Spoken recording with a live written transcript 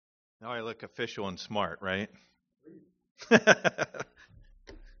Now I look official and smart, right?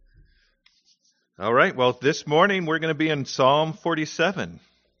 All right, well, this morning we're going to be in Psalm 47.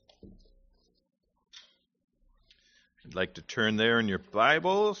 If you'd like to turn there in your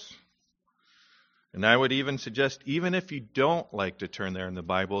Bibles. And I would even suggest, even if you don't like to turn there in the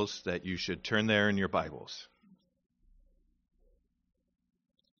Bibles, that you should turn there in your Bibles.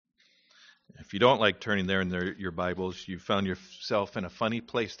 If you don't like turning there in your Bibles, you found yourself in a funny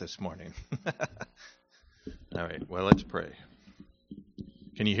place this morning. All right, well, let's pray.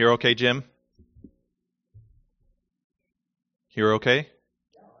 Can you hear okay, Jim? Hear okay?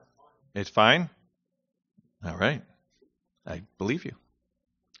 It's fine? All right. I believe you.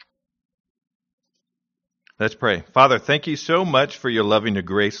 Let's pray. Father, thank you so much for your loving and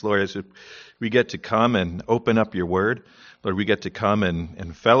grace, Lord, as we get to come and open up your word. Lord, we get to come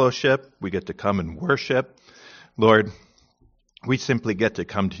and fellowship. We get to come and worship. Lord, we simply get to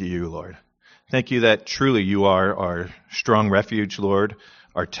come to you, Lord. Thank you that truly you are our strong refuge, Lord,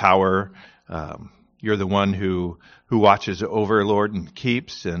 our tower. You're the one who watches over, Lord, and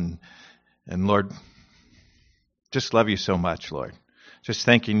keeps. And Lord, just love you so much, Lord. Just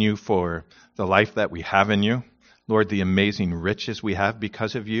thanking you for the life that we have in you. Lord, the amazing riches we have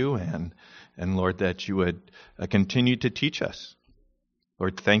because of you. And Lord, that you would continue to teach us.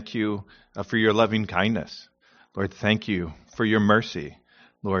 Lord, thank you for your loving kindness. Lord, thank you for your mercy.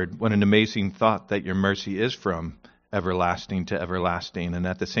 Lord, what an amazing thought that your mercy is from everlasting to everlasting. And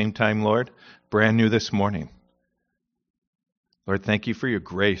at the same time, Lord, brand new this morning. Lord, thank you for your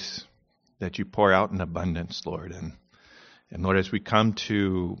grace that you pour out in abundance, Lord. And Lord, as we come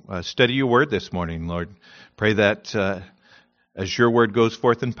to study your word this morning, Lord, pray that as your word goes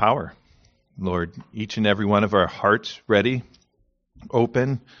forth in power, Lord, each and every one of our hearts ready,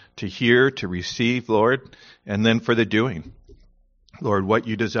 open to hear, to receive, Lord, and then for the doing. Lord, what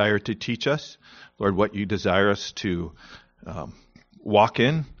you desire to teach us, Lord, what you desire us to walk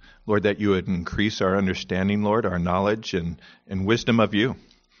in, Lord, that you would increase our understanding, Lord, our knowledge and wisdom of you,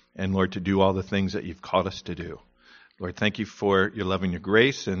 and Lord, to do all the things that you've called us to do. Lord, thank you for your love and your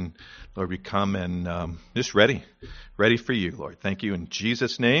grace, and Lord, we come and just ready for you, Lord. Thank you in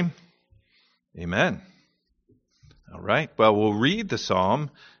Jesus' name. Amen. All right, well, we'll read the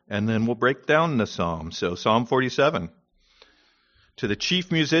psalm, and then we'll break down the psalm. So Psalm 47. To the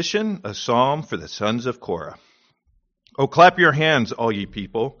chief musician, a psalm for the sons of Korah. O clap your hands, all ye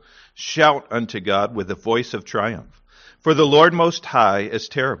people. Shout unto God with the voice of triumph. For the Lord Most High is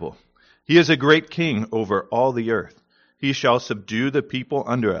terrible. He is a great king over all the earth. He shall subdue the people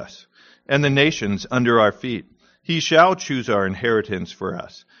under us, and the nations under our feet. He shall choose our inheritance for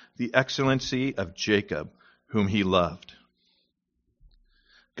us, the excellency of Jacob, whom he loved.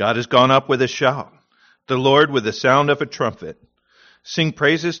 God has gone up with a shout, the Lord with the sound of a trumpet. Sing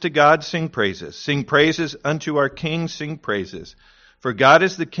praises to God, sing praises. Sing praises unto our King, sing praises. For God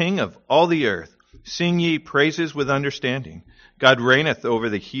is the King of all the earth. Sing ye praises with understanding. God reigneth over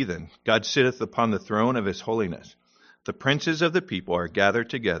the heathen. God sitteth upon the throne of his holiness. The princes of the people are gathered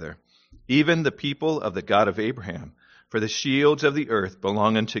together, even the people of the God of Abraham. For the shields of the earth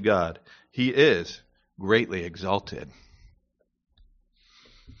belong unto God. He is greatly exalted.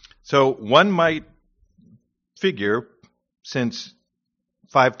 So one might figure, since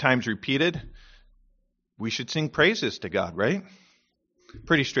 5 times repeated, we should sing praises to God, right?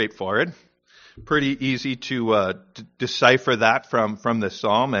 Pretty straightforward. Pretty easy to decipher that from the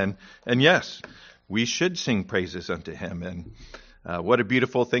psalm. And yes, we should sing praises unto him. And what a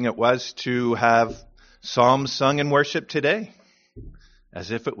beautiful thing it was to have psalms sung in worship today, as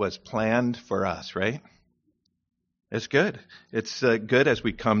if it was planned for us, right? It's good. It's good as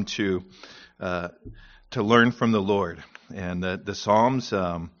we come to learn from the Lord. And the Psalms,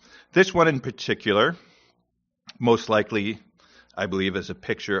 this one in particular, most likely, I believe, is a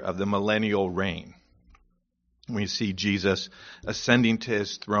picture of the millennial reign. We see Jesus ascending to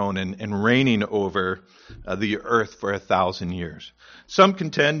his throne and reigning over the earth for 1,000 years. Some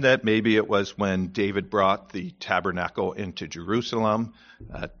contend that maybe it was when David brought the tabernacle into Jerusalem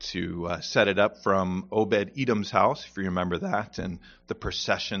to set it up from Obed-Edom's house, if you remember that, and the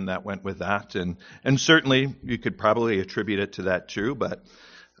procession that went with that. And certainly you could probably attribute it to that too, but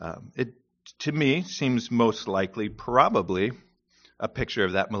it, to me, seems most likely probably a picture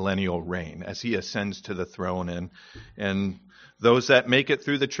of that millennial reign as he ascends to the throne, and those that make it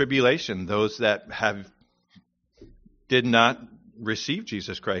through the tribulation, those that did not receive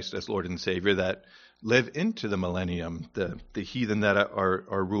Jesus Christ as Lord and Savior, that live into the millennium, the heathen that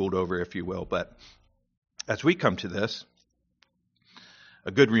are ruled over, if you will. But as we come to this,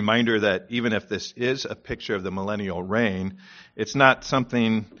 a good reminder that even if this is a picture of the millennial reign, it's not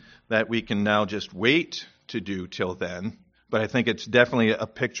something that we can now just wait to do till then, but I think it's definitely a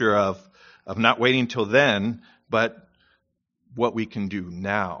picture of not waiting till then, but what we can do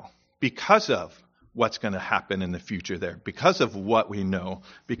now because of what's going to happen in the future there, because of what we know,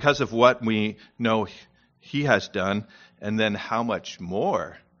 because of what we know he has done, and then how much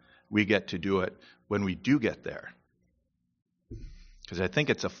more we get to do it when we do get there. Because I think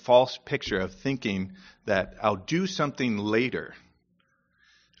it's a false picture of thinking that I'll do something later.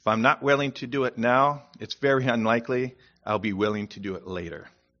 If I'm not willing to do it now, it's very unlikely I'll be willing to do it later.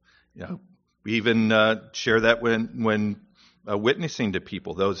 We even share that when witnessing to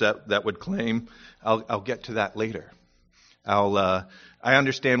people, those that would claim, I'll get to that later. I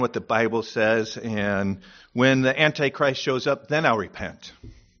understand what the Bible says, and when the Antichrist shows up, then I'll repent.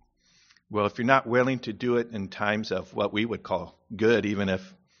 Well, if you're not willing to do it in times of what we would call good, even if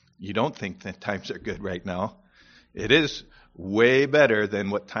you don't think that times are good right now, it is way better than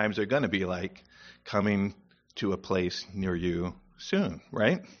what times are going to be like coming to a place near you soon,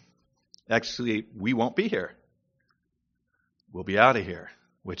 right? Actually, we won't be here. We'll be out of here,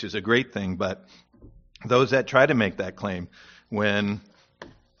 which is a great thing. But those that try to make that claim when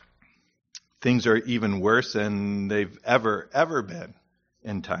things are even worse than they've ever been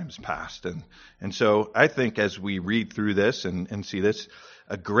in times past. And so I think as we read through this and see this,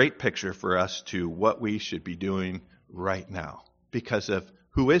 a great picture for us to what we should be doing right now because of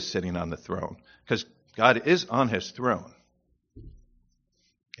who is sitting on the throne. Because God is on his throne.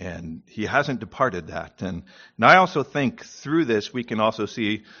 And he hasn't departed that. And I also think through this we can also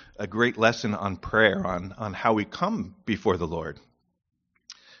see a great lesson on prayer, on how we come before the Lord.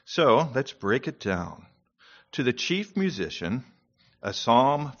 So let's break it down. To the chief musician, a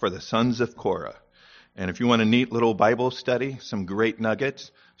psalm for the sons of Korah. And if you want a neat little Bible study, some great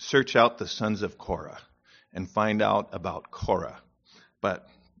nuggets, search out the sons of Korah and find out about Korah. But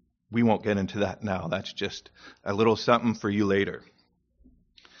we won't get into that now. That's just a little something for you later.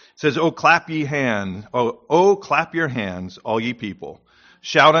 It says, "Oh, clap ye hands! Oh, clap your hands, all ye people!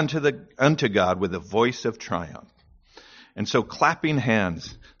 Shout unto God with a voice of triumph." And so, clapping hands.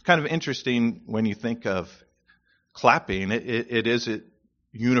 It's kind of interesting when you think of clapping. It is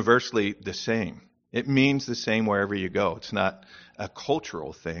universally the same. It means the same wherever you go. It's not a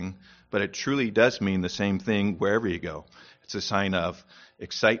cultural thing, but it truly does mean the same thing wherever you go. It's a sign of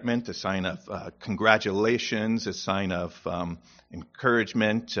excitement, a sign of congratulations, a sign of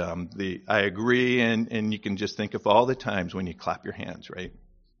encouragement. I agree, and you can just think of all the times when you clap your hands, right?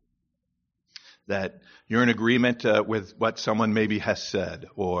 That you're in agreement with what someone maybe has said,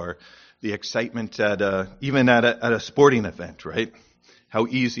 or the excitement even at a sporting event, right? How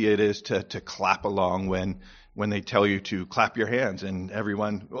easy it is to clap along when they tell you to clap your hands, and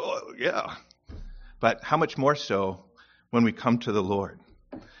everyone, oh, yeah. But how much more so when we come to the Lord?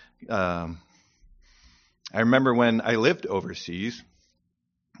 I remember when I lived overseas,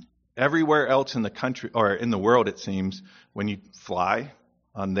 everywhere else in the country, or in the world it seems, when you fly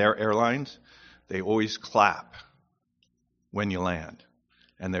on their airlines, they always clap when you land.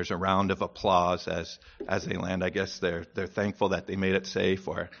 And there's a round of applause as they land. I guess they're thankful that they made it safe,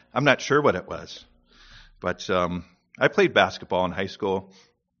 or I'm not sure what it was. But I played basketball in high school,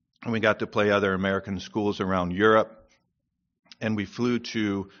 and we got to play other American schools around Europe. And we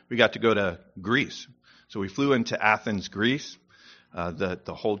got to go to Greece. So we flew into Athens, Greece,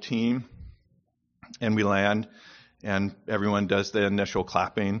 the whole team, and we land, and everyone does the initial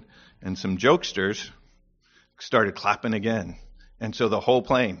clapping, and some jokesters started clapping again. And so the whole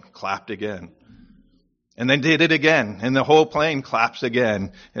plane clapped again. And then did it again, and the whole plane claps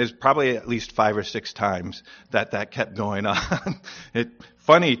again. It's probably at least 5 or 6 times that kept going on. It's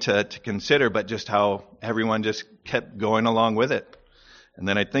funny to consider, but just how everyone just kept going along with it. And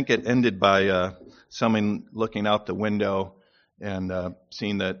then I think it ended by someone looking out the window and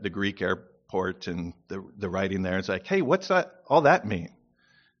seeing the Greek airport and the writing there. It's like, hey, what's all that mean?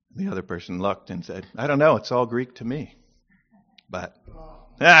 And the other person looked and said, I don't know, it's all Greek to me. But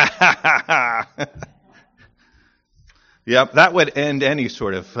yep, that would end any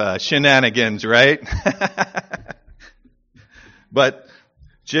sort of shenanigans, right? But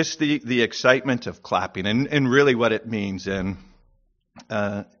just the excitement of clapping and really what it means. And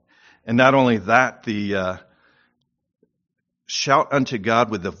not only that, the shout unto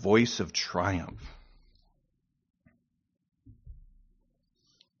God with the voice of triumph.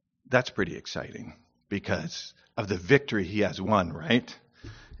 That's pretty exciting because of the victory he has won, right?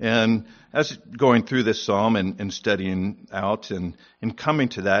 And as going through this psalm and studying out and coming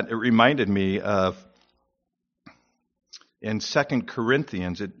to that, it reminded me of in 2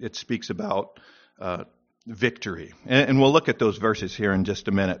 Corinthians, it speaks about victory. And we'll look at those verses here in just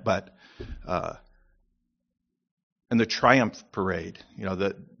a minute, but and the triumph parade,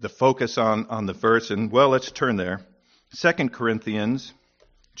 the focus on the verse, and well, let's turn there. 2 Corinthians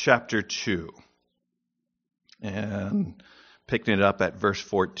chapter 2, and picking it up at verse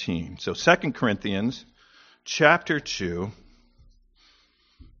 14. So 2 Corinthians chapter 2,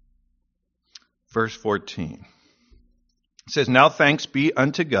 verse 14. It says, "Now thanks be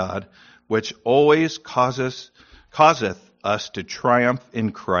unto God, which always causeth us to triumph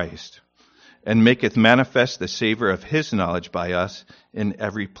in Christ, and maketh manifest the savor of his knowledge by us in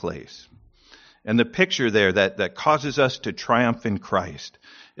every place." And the picture there that causes us to triumph in Christ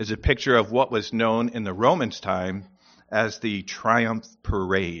is a picture of what was known in the Romans' time as the triumph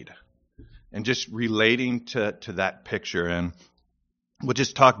parade. And just relating to that picture, and we'll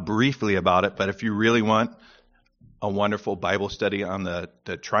just talk briefly about it, but if you really want a wonderful Bible study on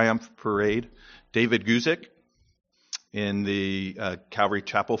the triumph parade, David Guzik in the Calvary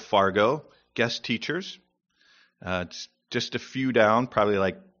Chapel Fargo, guest teachers. It's just a few down, probably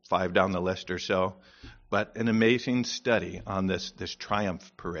like 5 down the list or so, but an amazing study on this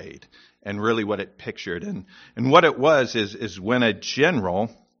triumph parade and really what it pictured. And what it was is when a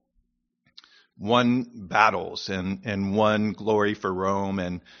general won battles and won glory for Rome,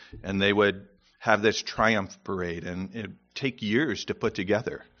 and they would have this triumph parade, and it'd take years to put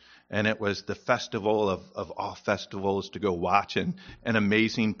together. And it was the festival of all festivals to go watch, an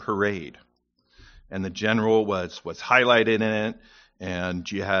amazing parade. And the general was highlighted in it,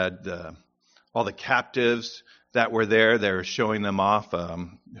 and you had all the captives that were there. They were showing them off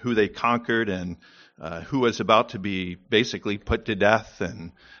who they conquered and who was about to be basically put to death,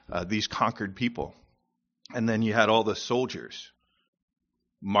 and these conquered people. And then you had all the soldiers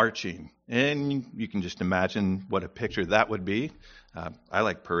marching, and you can just imagine what a picture that would be. I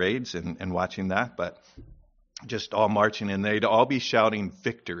like parades and watching that, but just all marching, and they'd all be shouting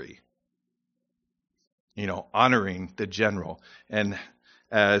victory, honoring the general. And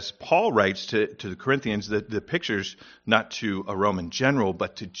as Paul writes to the Corinthians, the picture's not to a Roman general,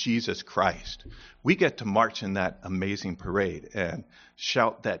 but to Jesus Christ. We get to march in that amazing parade and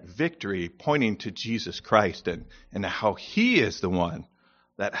shout that victory, pointing to Jesus Christ and how he is the one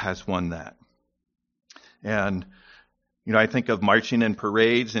that has won that. And, I think of marching in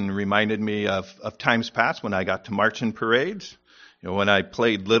parades, and reminded me of times past when I got to march in parades. When I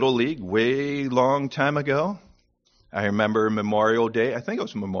played Little League way long time ago, I remember Memorial Day. I think it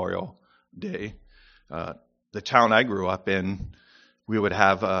was Memorial Day. The town I grew up in, we would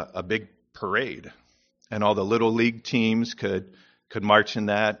have a big parade, and all the Little League teams could march in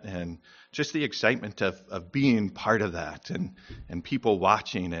that, and just the excitement of being part of that, and people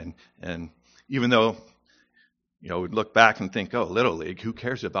watching, and even though, we'd look back and think, oh, Little League, who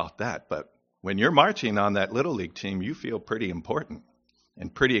cares about that? But when you're marching on that Little League team, you feel pretty important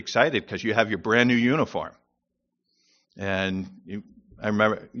and pretty excited because you have your brand new uniform. And I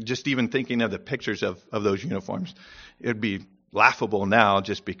remember just even thinking of the pictures of those uniforms. It would be laughable now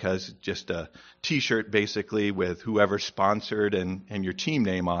just because just a T-shirt basically with whoever sponsored and your team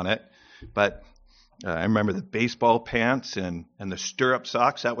name on it. But I remember the baseball pants and the stirrup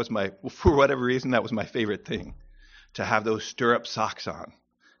socks. That was for whatever reason, that was my favorite thing, to have those stirrup socks on.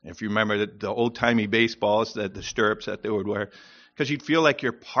 And if you remember the old-timey baseballs, the stirrups that they would wear, because you'd feel like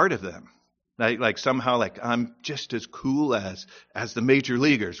you're part of them. Like somehow, like I'm just as cool as the major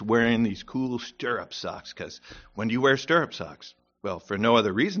leaguers wearing these cool stirrup socks. Because when do you wear stirrup socks? Well, for no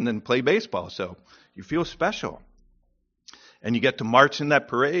other reason than play baseball. So you feel special. And you get to march in that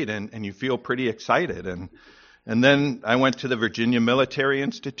parade, and you feel pretty excited. And then I went to the Virginia Military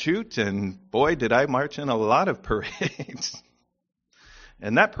Institute, and boy, did I march in a lot of parades.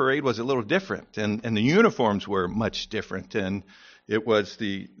 And that parade was a little different, and the uniforms were much different. And it was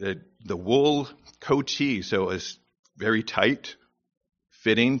the wool coatee, so it was very tight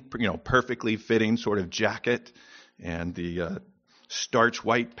fitting, perfectly fitting sort of jacket, and the starch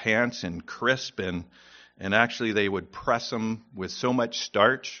white pants, and crisp, and actually they would press them with so much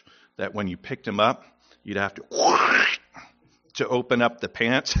starch that when you picked them up, you'd have to open up the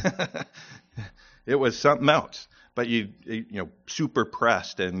pants. It was something else. But you super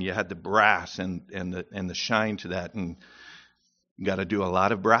pressed, and you had the brass and the shine to that, and you got to do a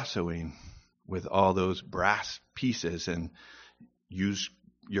lot of brassoing with all those brass pieces, and use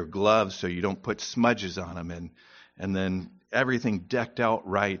your gloves so you don't put smudges on them, and then everything decked out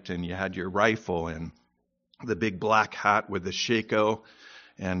right, and you had your rifle and the big black hat with the shako,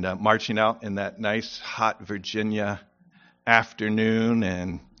 and marching out in that nice hot Virginia afternoon,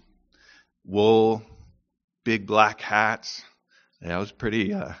 and wool, big black hats. Yeah, it was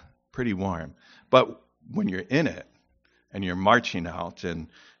pretty warm. But when you're in it and you're marching out and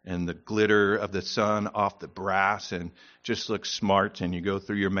the glitter of the sun off the brass and just looks smart, and you go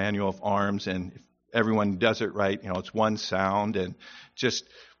through your manual of arms, and if everyone does it right, it's one sound, and just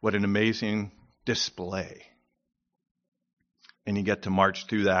what an amazing display. And you get to march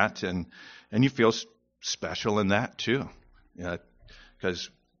through that, and you feel special in that too. Because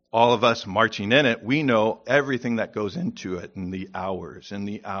all of us marching in it, we know everything that goes into it, and the hours and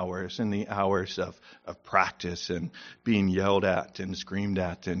the hours and the hours of practice and being yelled at and screamed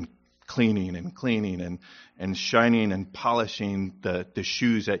at and cleaning and shining and polishing the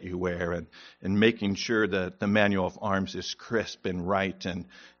shoes that you wear and making sure that the manual of arms is crisp and right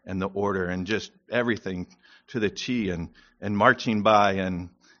and the order and just everything to the T and marching by and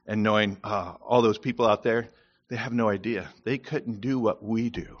knowing all those people out there, they have no idea. They couldn't do what we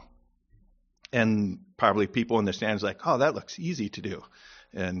do. And probably people in the stands like, oh, that looks easy to do.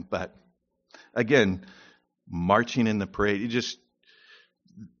 But again, marching in the parade,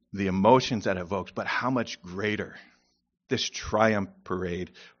 the emotions that evokes, but how much greater this triumph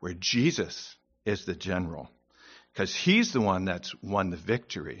parade where Jesus is the general, because he's the one that's won the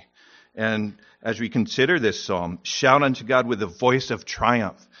victory. And as we consider this psalm, shout unto God with a voice of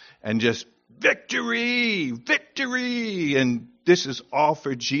triumph and just victory, victory. And this is all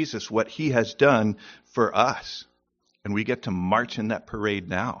for Jesus, what he has done for us. And we get to march in that parade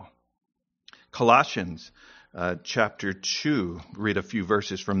now. Colossians chapter 2, read a few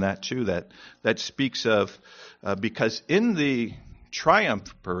verses from that too, that speaks of, because in the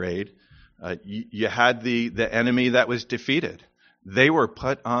triumph parade, you had the enemy that was defeated. They were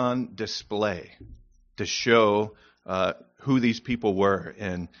put on display to show who these people were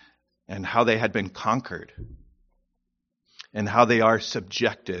and how they had been conquered and how they are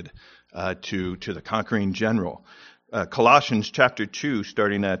subjected to the conquering general. Colossians chapter 2,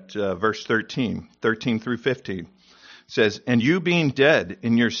 starting at verse 13 through 15, says, And you being dead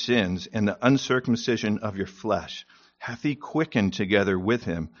in your sins and the uncircumcision of your flesh, hath he quickened together with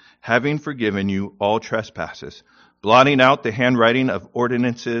him, having forgiven you all trespasses, blotting out the handwriting of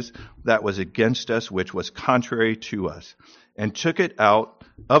ordinances that was against us, which was contrary to us, and took it out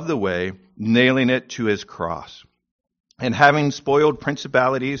of the way, nailing it to his cross. And having spoiled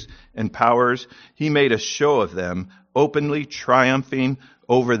principalities and powers, he made a show of them, openly triumphing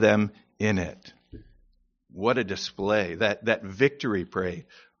over them in it. What a display, that victory parade.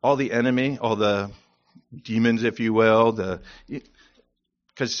 All the enemy, all the demons, if you will,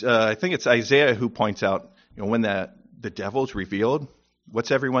 because I think it's Isaiah who points out, when the devil's revealed,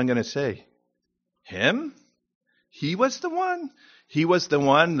 what's everyone going to say? Him? He was the one? He was the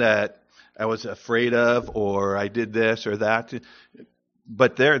one that I was afraid of, or I did this or that.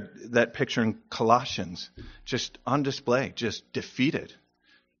 But there, that picture in Colossians, just on display, just defeated.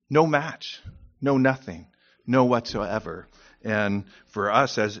 No match, no nothing, no whatsoever. And for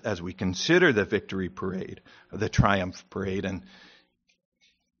us, as we consider the victory parade, the triumph parade, and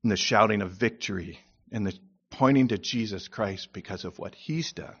the shouting of victory, and the pointing to Jesus Christ because of what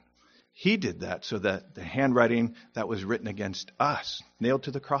he's done. He did that so that the handwriting that was written against us, nailed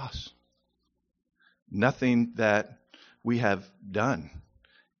to the cross, nothing that we have done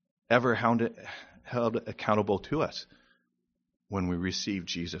ever held accountable to us when we received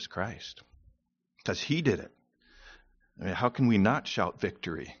Jesus Christ. Because he did it. I mean, how can we not shout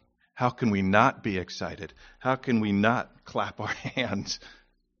victory? How can we not be excited? How can we not clap our hands?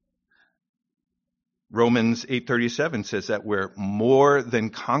 Romans 8:37 says that we're more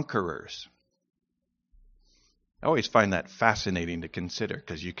than conquerors. I always find that fascinating to consider,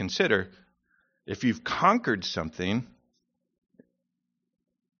 because you consider, if you've conquered something,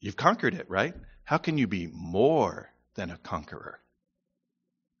 you've conquered it, right? How can you be more than a conqueror?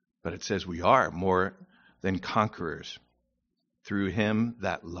 But it says we are more than conquerors through him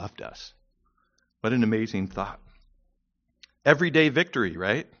that loved us. What an amazing thought. Everyday victory,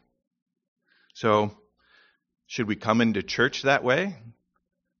 right? So, should we come into church that way?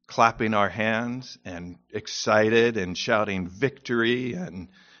 Clapping our hands and excited and shouting victory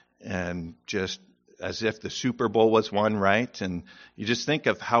and just as if the Super Bowl was won, right? And you just think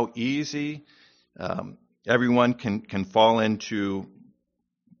of how easy everyone can fall into,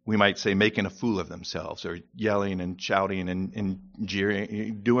 we might say, making a fool of themselves, or yelling and shouting and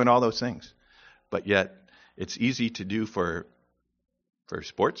jeering, doing all those things. But yet, it's easy to do for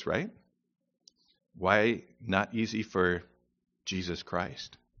sports, right? Why not easy for Jesus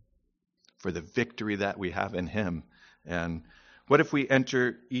Christ? For the victory that we have in him. And what if we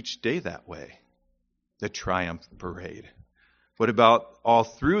enter each day that way? The triumph parade. What about all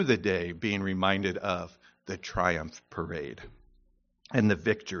through the day being reminded of the triumph parade and the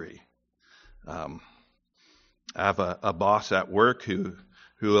victory? I have a boss at work who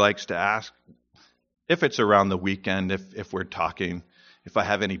likes to ask if it's around the weekend, if we're talking, if I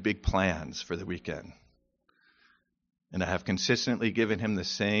have any big plans for the weekend. And I have consistently given him the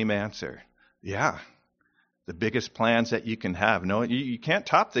same answer. Yeah, the biggest plans that you can have. No, you can't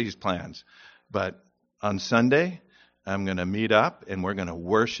top these plans. But on Sunday, I'm going to meet up and we're going to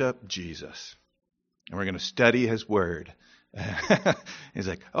worship Jesus. And we're going to study his word. He's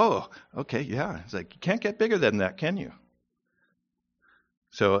like, oh, okay, yeah. He's like, you can't get bigger than that, can you?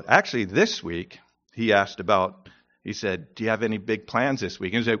 So actually this week, he said, do you have any big plans this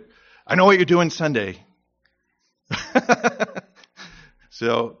week? And he said, I know what you're doing Sunday.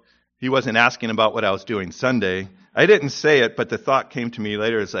 So he wasn't asking about what I was doing Sunday. I didn't say it, but the thought came to me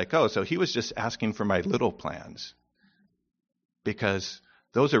later. It's like, oh, so he was just asking for my little plans. Because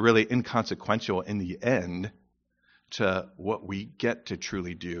those are really inconsequential in the end to what we get to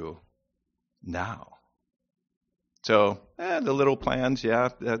truly do now. So, the little plans, yeah,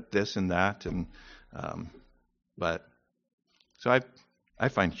 this and that, and but so I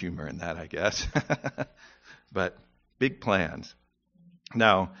find humor in that, I guess. But big plans.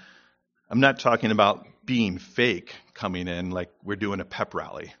 Now, I'm not talking about being fake coming in like we're doing a pep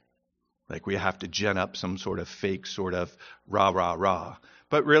rally. Like we have to gen up some sort of fake sort of rah, rah, rah.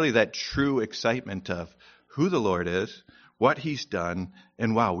 But really that true excitement of who the Lord is, what he's done,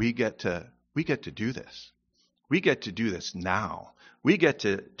 and wow, we get to do this. We get to do this now. We get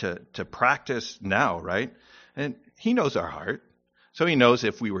to practice now, right? And he knows our heart. So he knows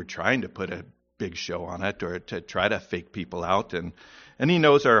if we were trying to put a big show on it or to try to fake people out. And he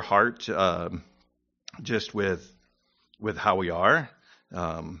knows our heart just with how we are.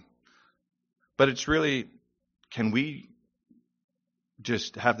 But it's really, can we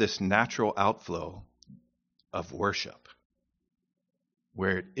just have this natural outflow of worship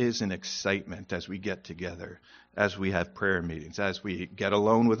where it is an excitement as we get together, as we have prayer meetings, as we get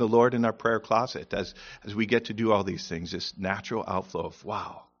alone with the Lord in our prayer closet, as we get to do all these things, this natural outflow of,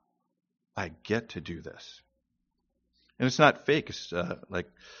 wow, I get to do this. And it's not fake. It's like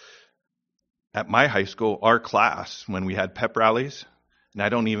at my high school, our class, when we had pep rallies, and I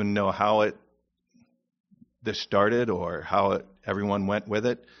don't even know how this started or how everyone went with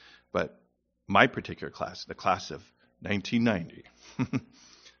it, but my particular class, the class of 1990,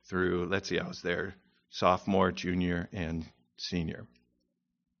 through, let's see, I was there sophomore, junior, and senior.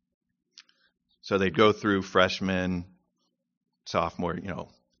 So they'd go through freshman, sophomore,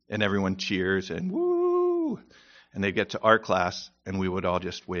 and everyone cheers and woo, and they get to our class and we would all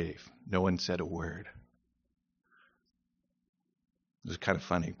just wave. No one said a word. It was kind of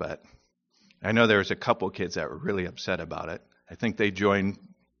funny, but I know there was a couple kids that were really upset about it. I think they joined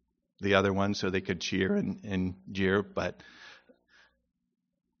the other one so they could cheer and jeer, but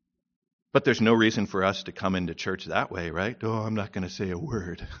there's no reason for us to come into church that way, right? Oh, I'm not going to say a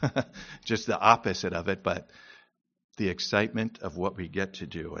word. Just the opposite of it, but the excitement of what we get to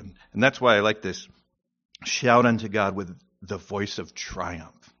do. And that's why I like this shout unto God with the voice of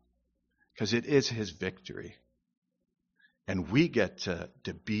triumph, because it is his victory. And we get to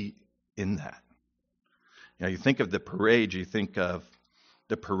be in that. You think of the parade, you think of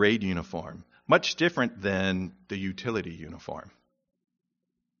the parade uniform, much different than the utility uniform.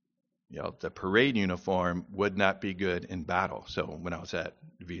 The parade uniform would not be good in battle. So when I was at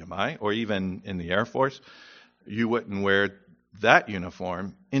VMI or even in the Air Force, you wouldn't wear that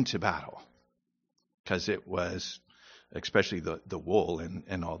uniform into battle because it was, especially the wool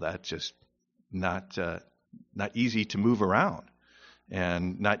and all that, just not easy to move around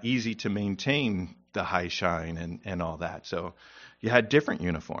and not easy to maintain the high shine and all that. So you had different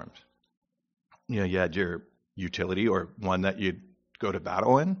uniforms. You had your utility or one that you'd go to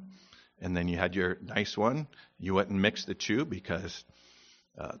battle in, and then you had your nice one. You wouldn't mix the two because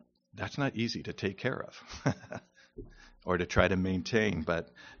that's not easy to take care of or to try to maintain. But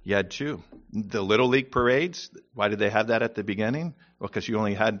you had two. The Little League parades, why did they have that at the beginning? Well, because you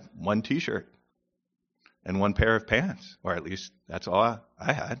only had one T-shirt and one pair of pants, or at least that's all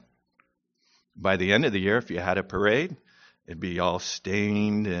I had. By the end of the year, if you had a parade, it'd be all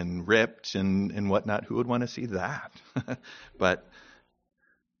stained and ripped and whatnot. Who would want to see that? But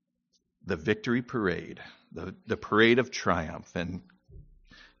the victory parade, the parade of triumph, and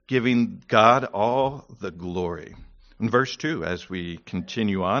giving God all the glory. In verse 2, as we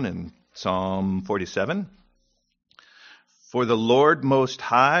continue on in Psalm 47, for the Lord Most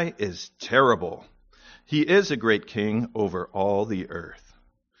High is terrible. He is a great king over all the earth.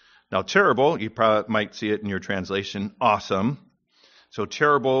 Now, terrible, you probably might see it in your translation, awesome. So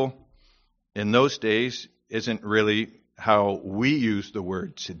terrible in those days isn't really how we use the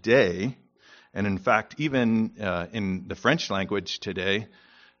word today. And in fact, even in the French language today,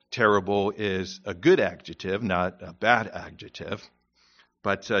 terrible is a good adjective, not a bad adjective,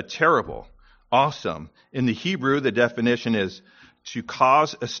 but terrible, awesome. In the Hebrew, the definition is to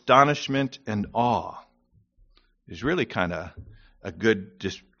cause astonishment and awe. It's really kind of a good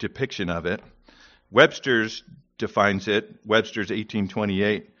depiction of it. Webster's defines it, Webster's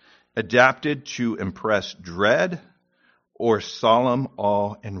 1828, adapted to impress dread or solemn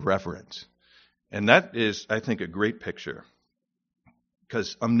awe and reverence. And that is, I think, a great picture.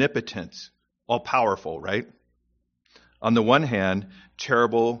 Because omnipotence, all-powerful, right? On the one hand,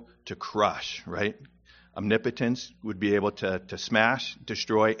 terrible to crush, right? Omnipotence would be able to smash,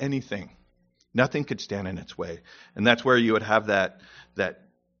 destroy anything. Nothing could stand in its way. And that's where you would have that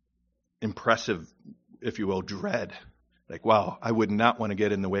impressive, if you will, dread. Like, wow, I would not want to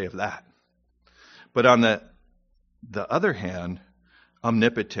get in the way of that. But on the other hand,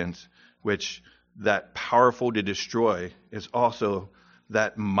 omnipotence, which that powerful to destroy, is also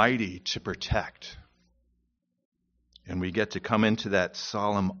that mighty to protect. And we get to come into that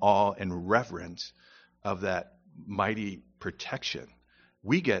solemn awe and reverence of that mighty protection.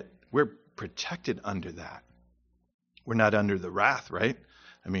 We're protected under that. We're not under the wrath, right?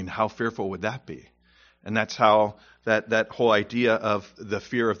 I mean, how fearful would that be? And that's how that whole idea of the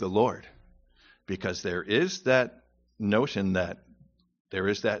fear of the Lord. Because there is that notion that there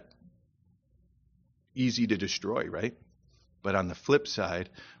is that easy to destroy, right? But on the flip side,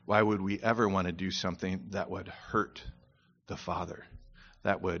 why would we ever want to do something that would hurt the Father?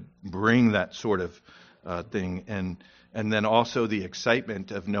 That would bring that sort of thing. And then also the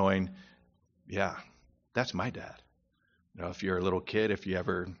excitement of knowing, yeah, that's my dad. You know, if you're a little kid, if you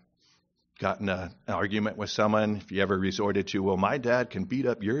ever gotten an argument with someone, if you ever resorted to, well, my dad can beat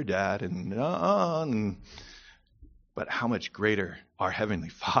up your dad, but how much greater our Heavenly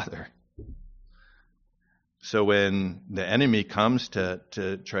Father. So when the enemy comes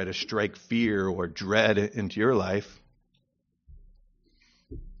to try to strike fear or dread into your life,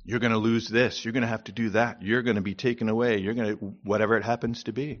 you're going to lose this. You're going to have to do that. You're going to be taken away. You're going to, whatever it happens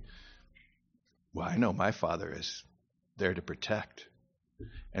to be. Well, I know my Father is there to protect.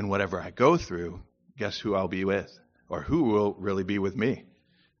 And whatever I go through, guess who I'll be with? Or who will really be with me?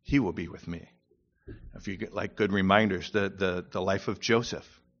 He will be with me. If you get like good reminders, the life of Joseph.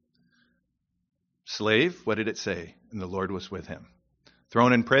 Slave, what did it say? And the Lord was with him.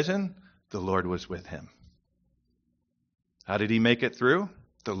 Thrown in prison, the Lord was with him. How did he make it through?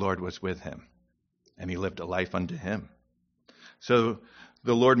 The Lord was with him. And he lived a life unto him. So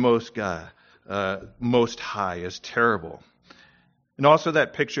the Lord Most High is terrible. And also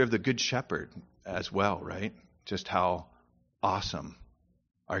that picture of the Good Shepherd as well, right? Just how awesome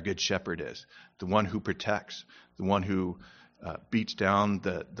our Good Shepherd is. The one who protects, the one who beats down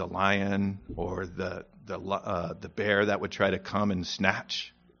the lion or the bear that would try to come and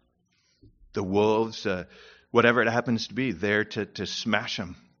snatch. The wolves, whatever it happens to be, there to smash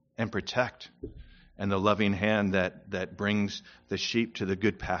them and protect. And the loving hand that brings the sheep to the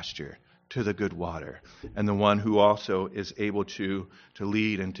good pasture, to the good water. And the one who also is able to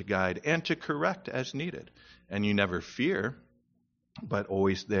lead and to guide and to correct as needed. And you never fear, but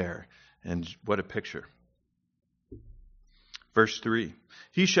always there. And what a picture. Verse 3,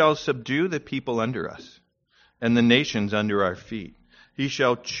 he shall subdue the people under us, and the nations under our feet. He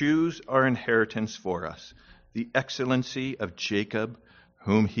shall choose our inheritance for us, the excellency of Jacob,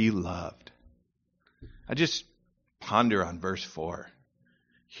 whom he loved. I just ponder on verse 4.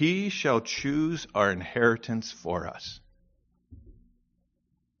 He shall choose our inheritance for us.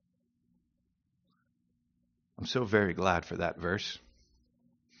 I'm so very glad for that verse,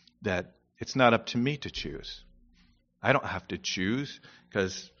 that it's not up to me to choose. I don't have to choose,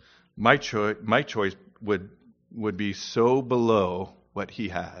 because my choice would be so below what he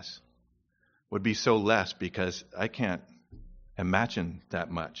has, would be so less, because I can't imagine that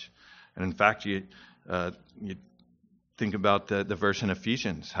much. And in fact, you think about the verse in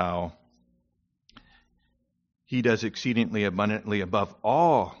Ephesians, how he does exceedingly abundantly above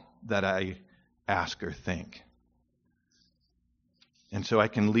all that I ask or think. And so I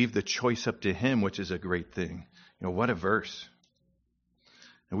can leave the choice up to him, which is a great thing. You know, what a verse.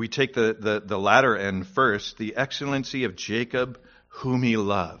 And we take the latter end first, the excellency of Jacob, whom he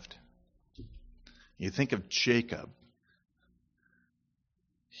loved. You think of Jacob.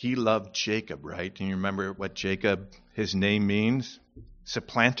 He loved Jacob, right? And you remember what Jacob, his name means?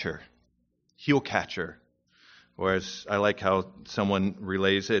 Supplanter, heel catcher. Or as I like how someone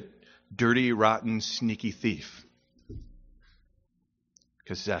relays it, dirty, rotten, sneaky thief.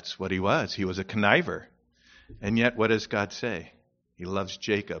 Because that's what he was. He was a conniver. And yet, what does God say? He loves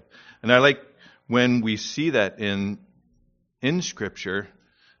Jacob. And I like when we see that in Scripture,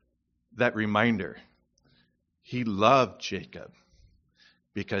 that reminder, he loved Jacob,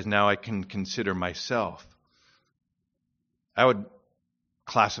 because now I can consider myself. I would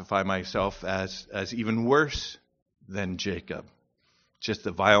classify myself as even worse than Jacob. Just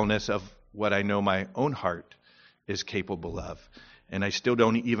the vileness of what I know my own heart is capable of. And I still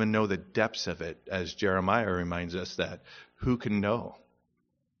don't even know the depths of it, as Jeremiah reminds us that who can know?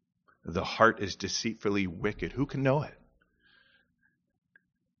 The heart is deceitfully wicked. Who can know it?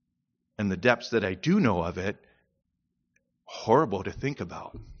 And the depths that I do know of it, horrible to think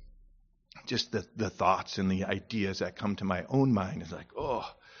about. Just the thoughts and the ideas that come to my own mind is like, oh,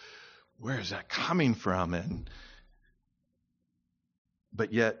 where is that coming from?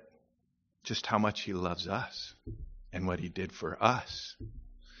 But yet, just how much he loves us and what he did for us.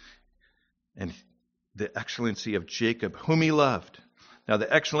 And the excellency of Jacob, whom he loved. Now,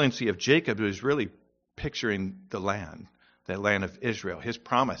 the excellency of Jacob is really picturing the land of Israel, his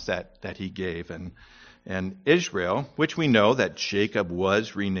promise that he gave. And Israel, which we know that Jacob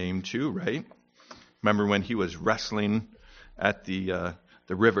was renamed to, right? Remember when he was wrestling at the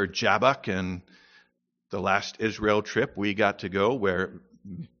river Jabbok, and the last Israel trip we got to go, where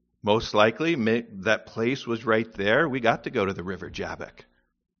most likely that place was right there. We got to go to the river Jabbok.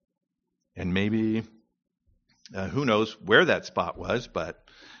 And maybe, who knows where that spot was, but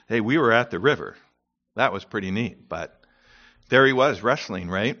hey, we were at the river. That was pretty neat. But there he was wrestling,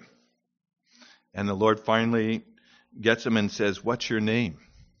 right? And the Lord finally gets him and says, "What's your name?"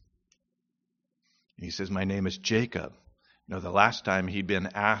 And he says, "My name is Jacob." You know, the last time he'd been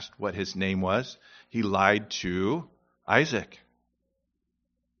asked what his name was, he lied to Isaac.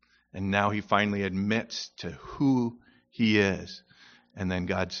 And now he finally admits to who he is. And then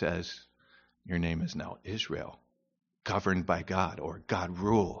God says, "Your name is now Israel, governed by God," or God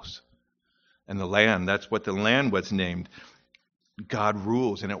rules. And the land, that's what the land was named. God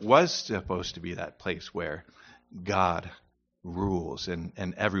rules. And it was supposed to be that place where God rules, and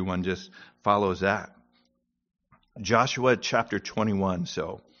everyone just follows that. Joshua chapter 21.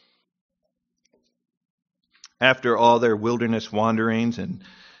 So after all their wilderness wanderings and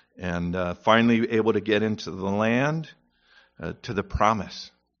finally able to get into the land, to the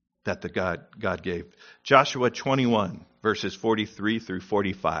promise that the God gave. Joshua 21, verses 43 through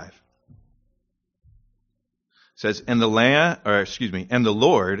 45. Says, and the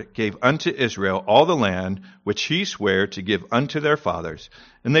Lord gave unto Israel all the land which he sware to give unto their fathers,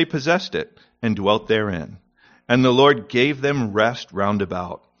 and they possessed it and dwelt therein. And the Lord gave them rest round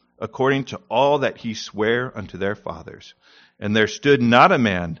about, according to all that he sware unto their fathers. And there stood not a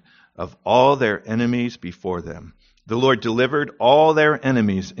man of all their enemies before them. The Lord delivered all their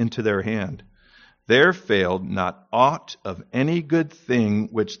enemies into their hand. There failed not aught of any good thing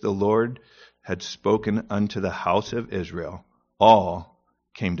which the Lord had spoken unto the house of Israel. All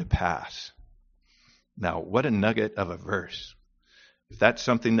came to pass. Now, what a nugget of a verse. If that's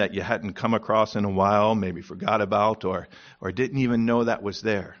something that you hadn't come across in a while, maybe forgot about, or didn't even know that was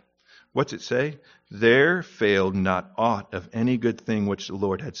there. What's it say? There failed not aught of any good thing which the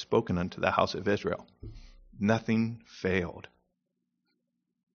Lord had spoken unto the house of Israel. Nothing failed.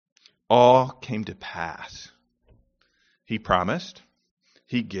 All came to pass. He promised,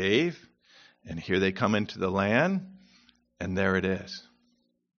 he gave, and here they come into the land, and there it is.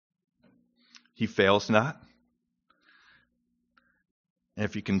 He fails not. And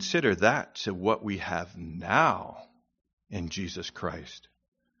if you consider that to what we have now in Jesus Christ,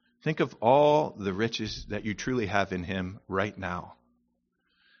 think of all the riches that you truly have in him right now.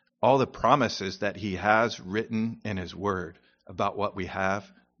 All the promises that he has written in his word about what we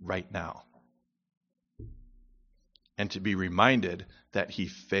have right now. And to be reminded that he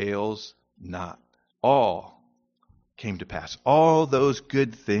fails not. All came to pass. All those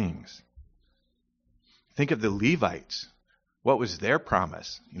good things. Think of the Levites. What was their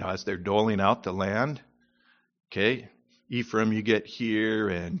promise? As they're doling out the land. Okay, Ephraim you get here,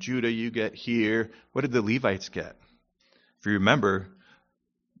 and Judah you get here. What did the Levites get? If you remember,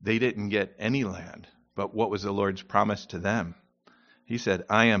 they didn't get any land. But what was the Lord's promise to them? He said,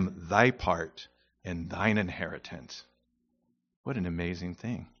 I am thy part and thine inheritance. What an amazing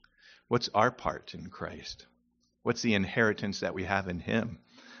thing. What's our part in Christ? What's the inheritance that we have in him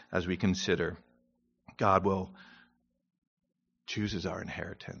as we consider God will choose as our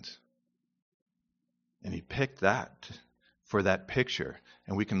inheritance? And he picked that for that picture.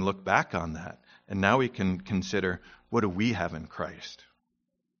 And we can look back on that. And now we can consider, what do we have in Christ?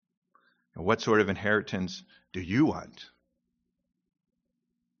 And what sort of inheritance do you want?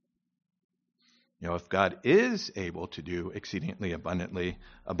 If God is able to do exceedingly abundantly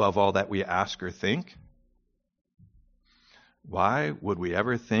above all that we ask or think, why would we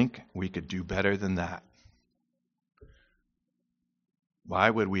ever think we could do better than that? Why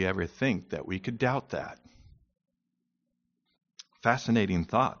would we ever think that we could doubt that? Fascinating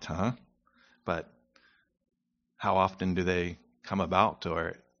thought, huh? But how often do they come about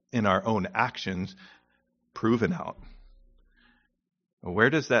or in our own actions proven out?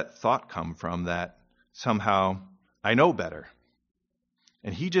 Where does that thought come from that somehow I know better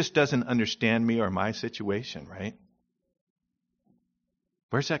and he just doesn't understand me or my situation, right?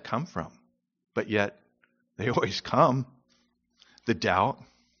 Where's that come from? But yet they always come. The doubt,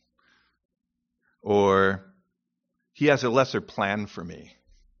 or he has a lesser plan for me.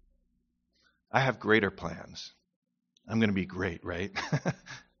 I have greater plans. I'm going to be great, right?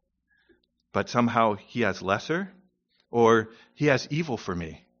 But somehow he has lesser, or he has evil for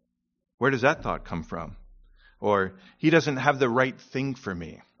me. Where does that thought come from? Or he doesn't have the right thing for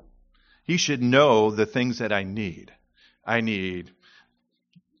me. He should know the things that I need. I need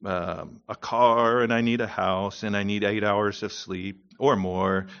a car, and I need a house, and I need 8 hours of sleep or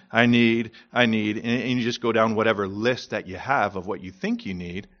more. I need, and you just go down whatever list that you have of what you think you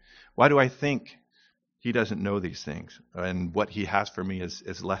need. Why do I think he doesn't know these things? And what he has for me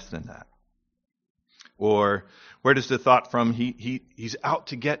is less than that. Or where does the thought from, he's out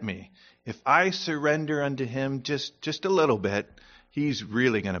to get me? If I surrender unto him just a little bit, he's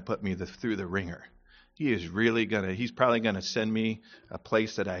really going to put me through the ringer. He's probably going to send me a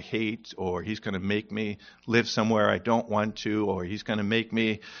place that I hate, or he's going to make me live somewhere I don't want to, or he's going to make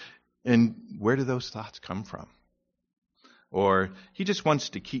me, and where do those thoughts come from? Or he just wants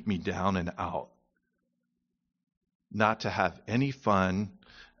to keep me down and out, not to have any fun.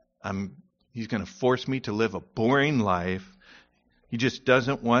 He's going to force me to live a boring life. He just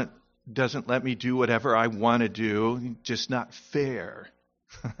doesn't let me do whatever I want to do. Just not fair.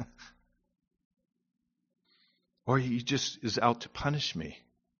 Or he just is out to punish me.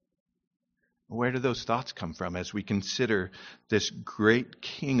 Where do those thoughts come from as we consider this great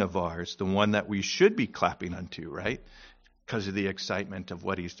king of ours, the one that we should be clapping unto, right? Because of the excitement of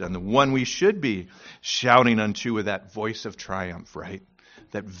what he's done. The one we should be shouting unto with that voice of triumph, right?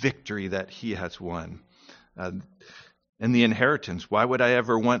 That victory that he has won. And the inheritance. Why would I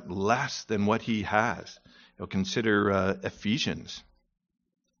ever want less than what he has? Consider Ephesians.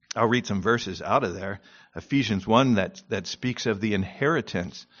 I'll read some verses out of there. Ephesians 1 that speaks of the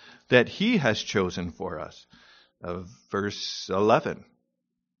inheritance that he has chosen for us. Verse 11.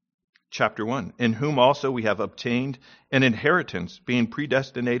 Chapter 1. In whom also we have obtained an inheritance, being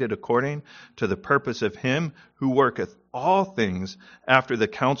predestinated according to the purpose of him who worketh all things after the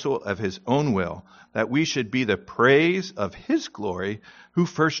counsel of his own will, that we should be the praise of his glory, who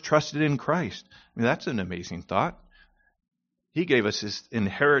first trusted in Christ. I mean, that's an amazing thought. He gave us this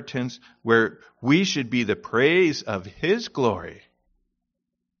inheritance where we should be the praise of his glory,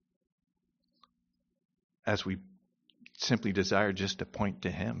 as we simply desire just to point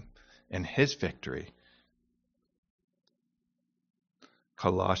to him and his victory.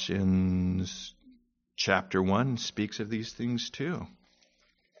 Colossians chapter 1 speaks of these things too.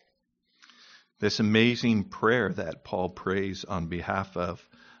 This amazing prayer that Paul prays on behalf of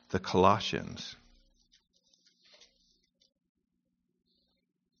the Colossians.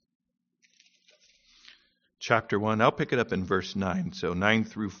 Chapter 1, I'll pick it up in verse 9. So 9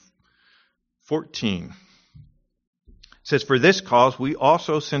 through 14. It says, for this cause we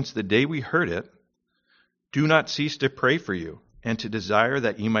also, since the day we heard it, do not cease to pray for you, and to desire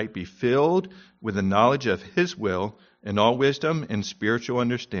that ye might be filled with the knowledge of his will, in all wisdom and spiritual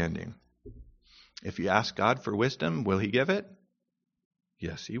understanding. If you ask God for wisdom, will he give it?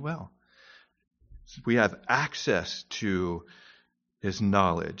 Yes, he will. We have access to his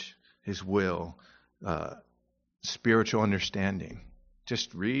knowledge, his will, spiritual understanding.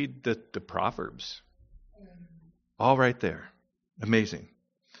 Just read the Proverbs. All right there. Amazing.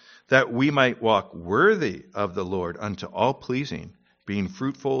 That we might walk worthy of the Lord unto all pleasing, being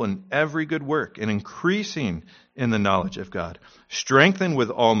fruitful in every good work and increasing in the knowledge of God, strengthened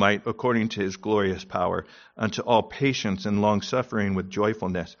with all might according to his glorious power, unto all patience and long suffering with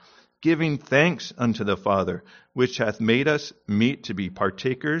joyfulness, giving thanks unto the Father, which hath made us meet to be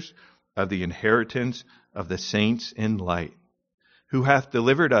partakers of the inheritance of the saints in light, who hath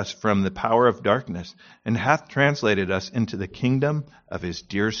delivered us from the power of darkness, and hath translated us into the kingdom of his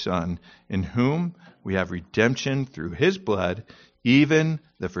dear Son, in whom we have redemption through his blood, even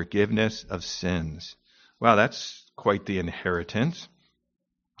the forgiveness of sins. Wow, that's quite the inheritance.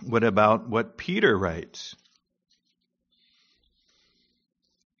 What about what Peter writes?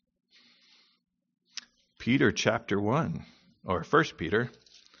 Peter chapter 1, or 1 Peter.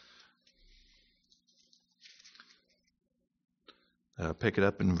 Pick it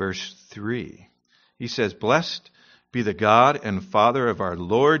up in verse 3. He says, "Blessed be the God and Father of our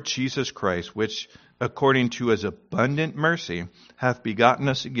Lord Jesus Christ, which according to his abundant mercy hath begotten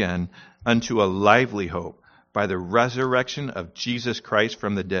us again unto a lively hope by the resurrection of Jesus Christ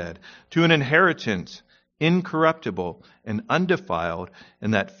from the dead, to an inheritance incorruptible and undefiled,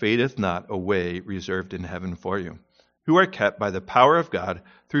 and that fadeth not away, reserved in heaven for you, who are kept by the power of God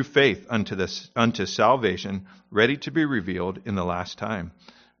through faith unto salvation, ready to be revealed in the last time,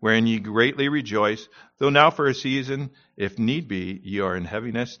 wherein ye greatly rejoice, though now for a season, if need be, ye are in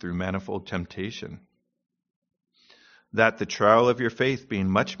heaviness through manifold temptation, that the trial of your faith,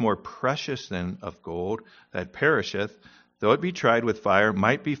 being much more precious than of gold that perisheth, though it be tried with fire,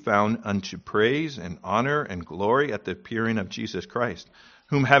 might be found unto praise and honor and glory at the appearing of Jesus Christ,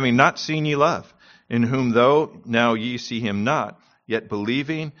 whom having not seen ye love, in whom though now ye see him not, yet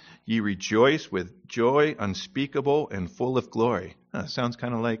believing ye rejoice with joy unspeakable and full of glory." Sounds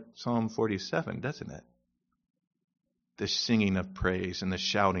kind of like Psalm 47, doesn't it? The singing of praise and the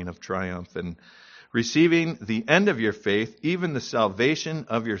shouting of triumph, and receiving the end of your faith, even the salvation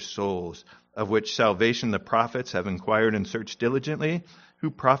of your souls, of which salvation the prophets have inquired and searched diligently, who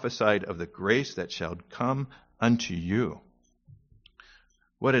prophesied of the grace that shall come unto you.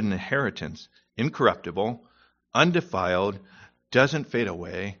 What an inheritance, incorruptible, undefiled, doesn't fade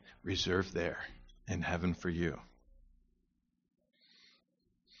away, reserved there in heaven for you.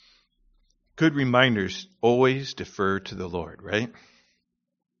 Good reminders always defer to the Lord, right?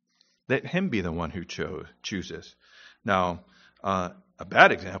 Let him be the one who chooses. Now, a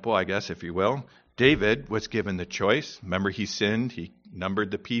bad example, I guess, if you will. David was given the choice. Remember, he sinned. He numbered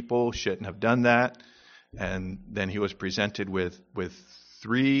the people, shouldn't have done that. And then he was presented with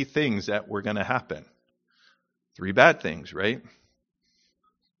 3 things that were going to happen. 3 bad things, right?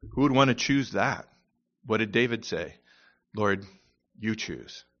 Who would want to choose that? What did David say? "Lord, you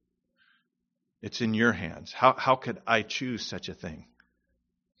choose. It's in your hands. How could I choose such a thing?"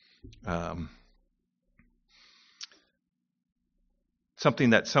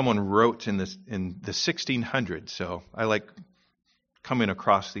 Something that someone wrote in the 1600s. So I like coming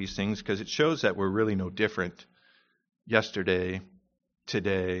across these things because it shows that we're really no different. Yesterday,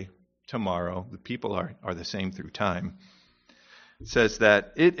 today, tomorrow, the people are the same through time. It says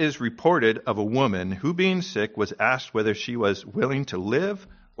that it is reported of a woman who, being sick, was asked whether she was willing to live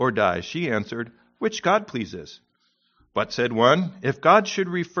or die. She answered, "Which God pleases." But said one, "If God should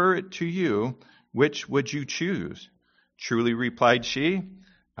refer it to you, which would you choose?" "Truly," replied she,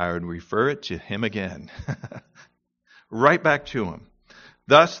 "I would refer it to him again." Right back to him.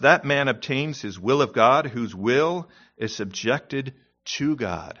 Thus that man obtains his will of God, whose will is subjected to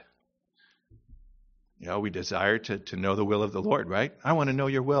God. You know, we desire to know the will of the Lord, right? I want to know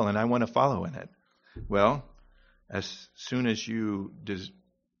your will and I want to follow in it. Well, as soon as you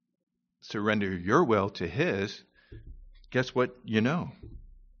surrender your will to his, guess what you know?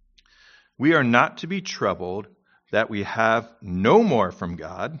 We are not to be troubled that we have no more from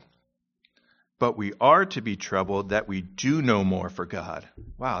God, but we are to be troubled that we do no more for God.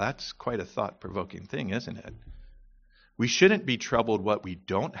 Wow, that's quite a thought-provoking thing, isn't it? We shouldn't be troubled what we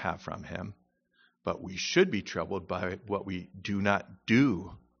don't have from him, but we should be troubled by what we do not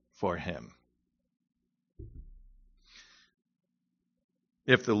do for him.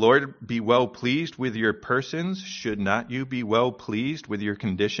 If the Lord be well pleased with your persons, should not you be well pleased with your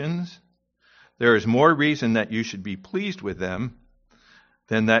conditions? There is more reason that you should be pleased with them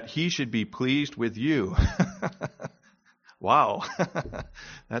than that he should be pleased with you. Wow,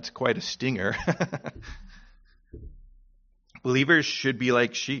 that's quite a stinger. Believers should be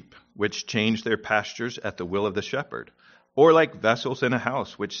like sheep, which change their pastures at the will of the shepherd, or like vessels in a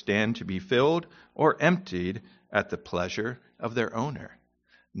house, which stand to be filled or emptied at the pleasure of their owner,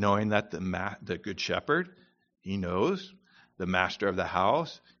 knowing that the good shepherd, he knows, the master of the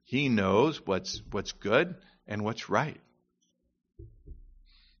house, he knows what's good and what's right.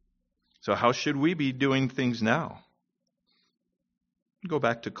 So how should we be doing things now? Go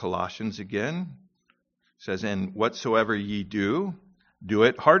back to Colossians again. It says, "And whatsoever ye do, do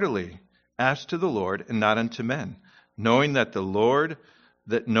it heartily, as to the Lord and not unto men, knowing that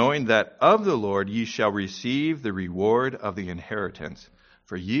of the Lord ye shall receive the reward of the inheritance,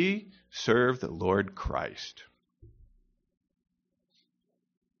 for ye serve the Lord Christ."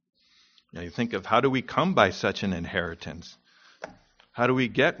 Now you think of, how do we come by such an inheritance? How do we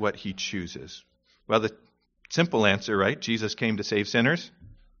get what he chooses? Well, the simple answer, right? Jesus came to save sinners.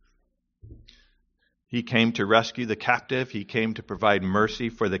 He came to rescue the captive. He came to provide mercy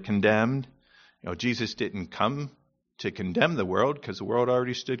for the condemned. Jesus didn't come to condemn the world because the world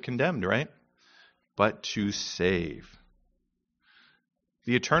already stood condemned, right? But to save.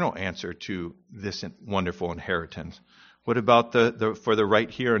 The eternal answer to this wonderful inheritance. What about for the right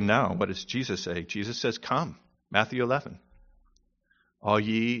here and now? What does Jesus say? Jesus says, come. Matthew 11. All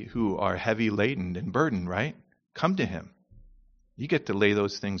ye who are heavy laden and burdened, right? Come to him. You get to lay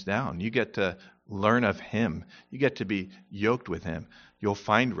those things down. You get to learn of him. You get to be yoked with him. You'll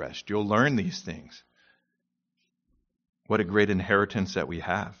find rest. You'll learn these things. What a great inheritance that we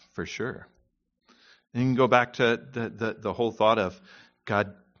have, for sure. And you can go back to the whole thought of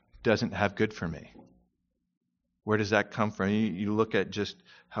God doesn't have good for me. Where does that come from? You look at just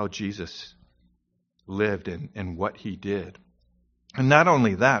how Jesus lived and what he did. And not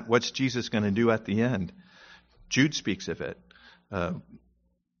only that, what's Jesus going to do at the end? Jude speaks of it.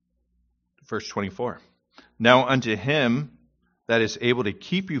 Verse 24. Now unto him that is able to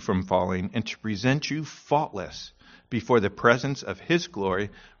keep you from falling and to present you faultless before the presence of his glory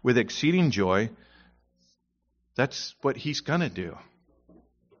with exceeding joy. That's what he's going to do.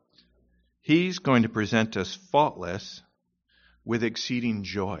 He's going to present us faultless with exceeding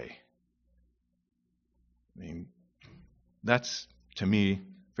joy. I mean, that's, to me,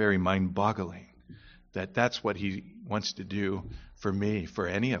 very mind-boggling. That's what he wants to do for me, for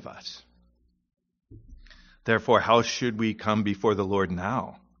any of us. Therefore, how should we come before the Lord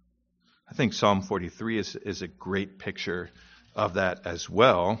now? I think Psalm 43 is a great picture of that as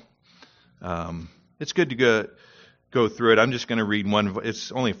well. It's good to go through it. I'm just going to read one.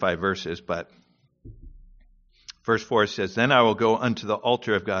 It's only 5 verses, but verse 4 says, Then I will go unto the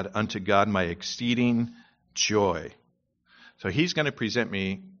altar of God, unto God my exceeding joy. So he's going to present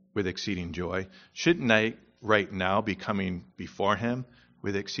me with exceeding joy. Shouldn't I right now be coming before him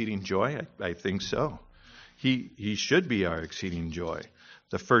with exceeding joy? I think so. He should be our exceeding joy.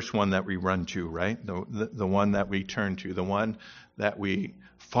 The first one that we run to, right? The one that we turn to, the one that we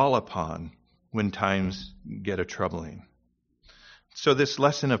fall upon when times get a troubling. So this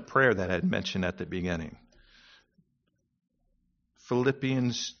lesson of prayer that I had mentioned at the beginning.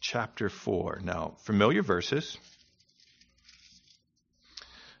 Philippians chapter 4. Now, familiar verses.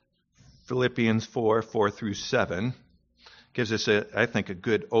 Philippians 4 through 7 gives us, I think, a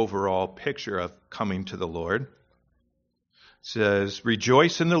good overall picture of coming to the Lord. It says,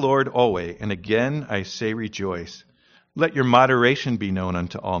 Rejoice in the Lord always, and again I say rejoice. Let your moderation be known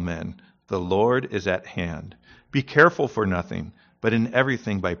unto all men. The Lord is at hand. Be careful for nothing, but in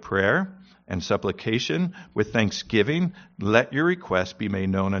everything by prayer and supplication with thanksgiving, let your requests be made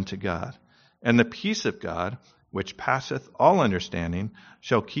known unto God. And the peace of God, which passeth all understanding,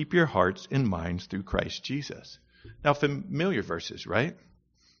 shall keep your hearts and minds through Christ Jesus. Now, familiar verses, right?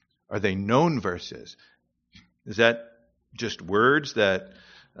 Are they known verses? Is that just words that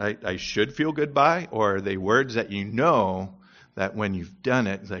I should feel good by? Or are they words that you know that when you've done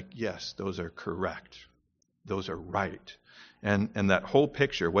it, it's like, yes, those are correct. Those are right. And that whole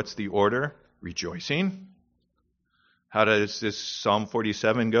picture, what's the order? Rejoicing. How does this Psalm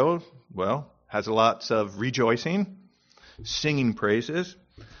 47 go? Well, has lots of rejoicing, singing praises,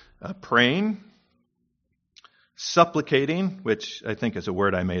 praying, supplicating, which I think is a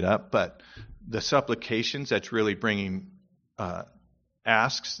word I made up, but the supplications, that's really bringing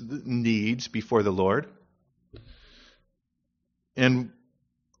asks, needs before the Lord. And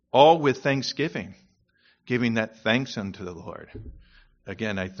all with thanksgiving, giving that thanks unto the Lord.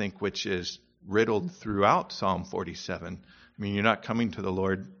 Again, I think which is riddled throughout Psalm 47. I mean, you're not coming to the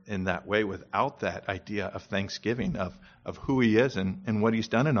Lord in that way without that idea of thanksgiving, of who he is and what he's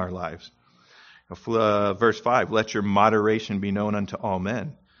done in our lives. Verse 5, let your moderation be known unto all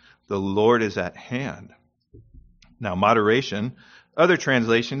men. The Lord is at hand. Now, moderation, other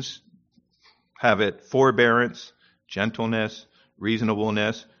translations have it forbearance, gentleness,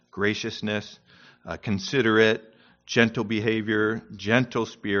 reasonableness, graciousness, considerate, gentle behavior, gentle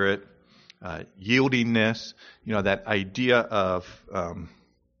spirit, yieldingness, that idea of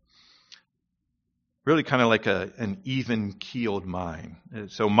really kind of like an even-keeled mind.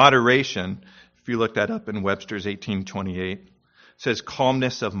 So moderation, if you look that up in Webster's 1828, says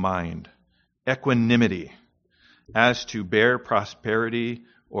calmness of mind, equanimity, as to bear prosperity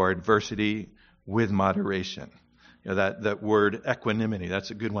or adversity with moderation. That word equanimity,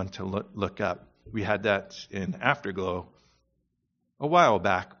 that's a good one to look up. We had that in Afterglow a while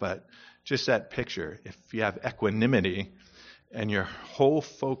back, but just that picture, if you have equanimity and your whole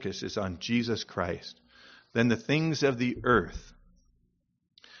focus is on Jesus Christ, then the things of the earth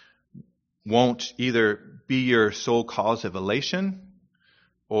won't either be your sole cause of elation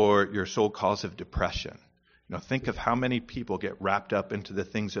or your sole cause of depression. Think of how many people get wrapped up into the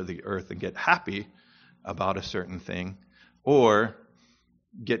things of the earth and get happy about a certain thing, or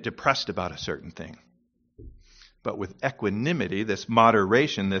get depressed about a certain thing. But with equanimity, this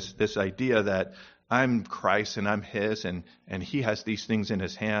moderation, this idea that I'm Christ and I'm his, and he has these things in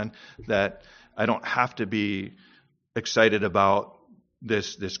his hand, that I don't have to be excited about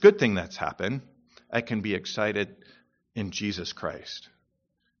this good thing that's happened. I can be excited in Jesus Christ.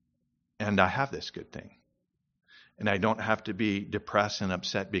 And I have this good thing. And I don't have to be depressed and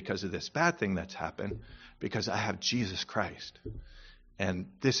upset because of this bad thing that's happened, because I have Jesus Christ. And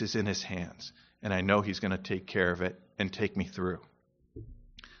this is in his hands. And I know he's going to take care of it and take me through.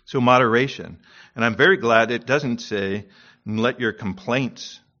 So moderation. And I'm very glad it doesn't say, let your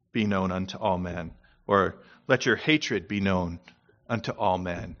complaints be known unto all men, or let your hatred be known unto all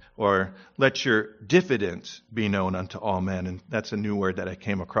men, or let your diffidence be known unto all men. And that's a new word that I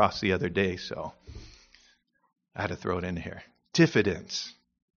came across the other day, so I had to throw it in here. Diffidence.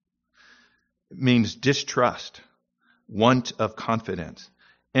 It means distrust, want of confidence,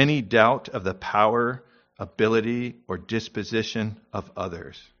 any doubt of the power, ability, or disposition of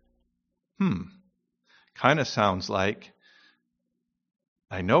others. Kind of sounds like,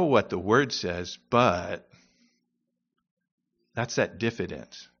 I know what the word says, but that's that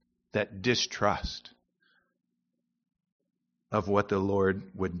diffidence, that distrust of what the Lord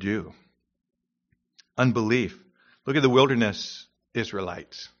would do. Unbelief. Look at the wilderness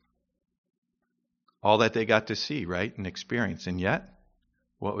Israelites. All that they got to see, right, and experience. And yet,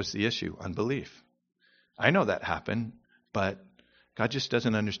 what was the issue? Unbelief. I know that happened, but God just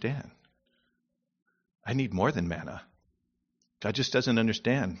doesn't understand. I need more than manna. God just doesn't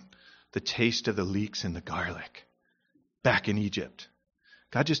understand the taste of the leeks and the garlic back in Egypt.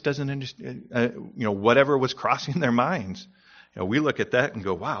 God just doesn't understand, whatever was crossing their minds. We look at that and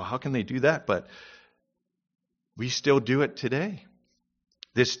go, wow, how can they do that? But we still do it today.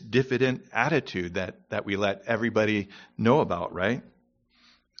 This diffident attitude that we let everybody know about, right?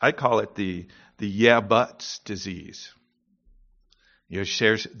 I call it the yeah buts disease.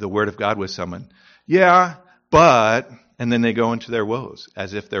 Shares the word of God with someone. Yeah, but, and then they go into their woes,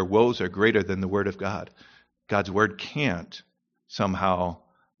 as if their woes are greater than the word of God. God's word can't somehow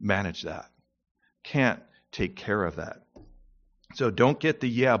manage that. Can't take care of that. So don't get the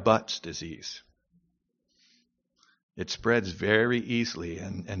yeah buts disease. It spreads very easily,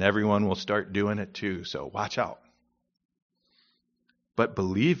 and everyone will start doing it too, so watch out. But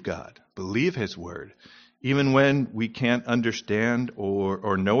believe God, believe his word, even when we can't understand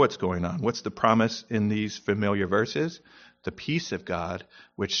or know what's going on. What's the promise in these familiar verses? The peace of God,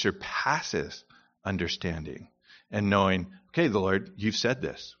 which surpasses understanding, and knowing, okay, Lord, you've said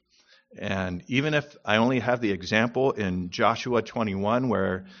this. And even if I only have the example in Joshua 21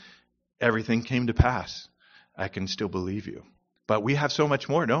 where everything came to pass, I can still believe you. But we have so much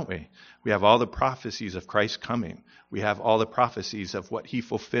more, don't we? We have all the prophecies of Christ coming. We have all the prophecies of what he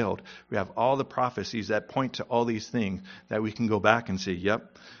fulfilled. We have all the prophecies that point to all these things that we can go back and say,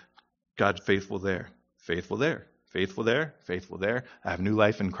 yep, God's faithful there, faithful there, faithful there, faithful there. I have new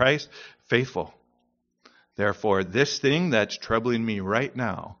life in Christ, faithful. Therefore, this thing that's troubling me right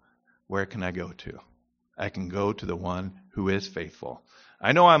now, where can I go to? I can go to the one who is faithful.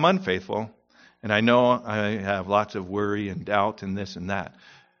 I know I'm unfaithful. And I know I have lots of worry and doubt and this and that.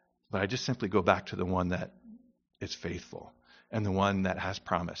 But I just simply go back to the one that is faithful, and the one that has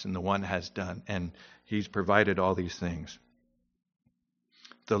promise, and the one has done. And he's provided all these things.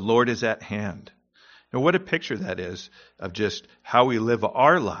 The Lord is at hand. Now, what a picture that is of just how we live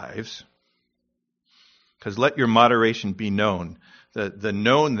our lives. Because let your moderation be known. The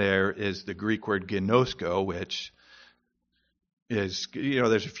known there is the Greek word ginosko, which is,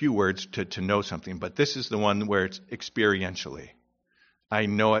 there's a few words to know something, but this is the one where it's experientially. I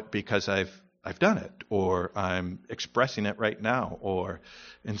know it because I've done it, or I'm expressing it right now,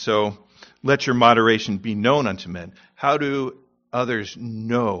 and so let your moderation be known unto men. How do others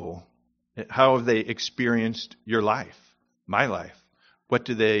know? How have they experienced your life, my life? What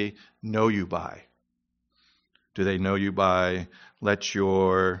do they know you by? Do they know you by let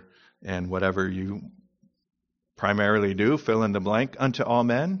your, and whatever you primarily do, fill in the blank, unto all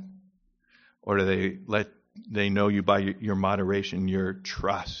men? Or do they know you by your moderation, your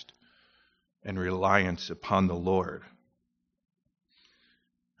trust and reliance upon the Lord?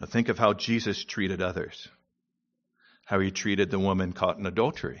 Now think of how Jesus treated others, how he treated the woman caught in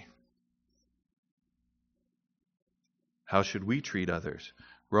adultery. How should we treat others?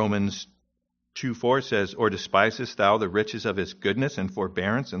 Romans 2:4 says, or despisest thou the riches of his goodness and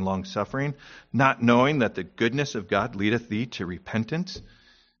forbearance and long-suffering, not knowing that the goodness of God leadeth thee to repentance?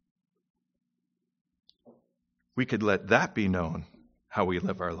 we could let that be known, how we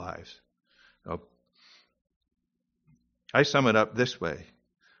live our lives. I sum it up this way.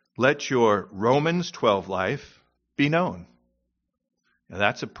 Let your Romans 12 life be known. Now,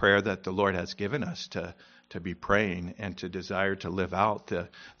 that's a prayer that the Lord has given us to be praying and to desire to live out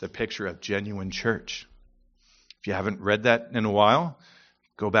the picture of genuine church. If you haven't read that in a while,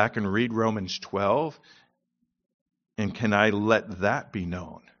 go back and read Romans 12. And can I let that be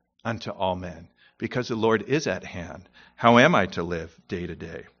known unto all men? Because the Lord is at hand. How am I to live day to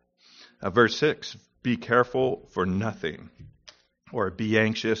day? Verse 6, be careful for nothing, or be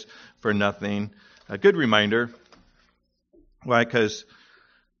anxious for nothing. A good reminder. Why? Because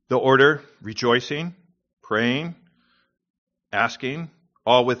the order, rejoicing, praying, asking,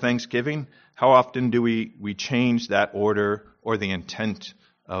 all with thanksgiving. How often do we change that order or the intent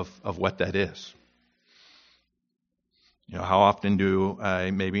of what that is? How often do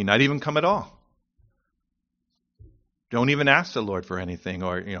I maybe not even come at all? Don't even ask the Lord for anything,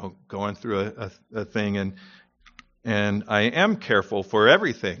 or going through a thing and I am careful for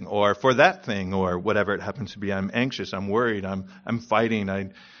everything, or for that thing, or whatever it happens to be. I'm anxious, I'm worried, I'm fighting,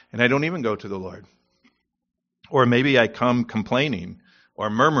 and I don't even go to the Lord. Or maybe I come complaining or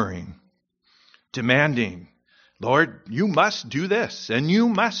murmuring, demanding, Lord, you must do this and you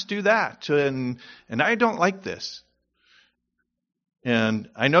must do that, and I don't like this. And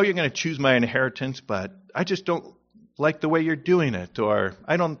I know you're going to choose my inheritance, but I just don't like the way you're doing it, or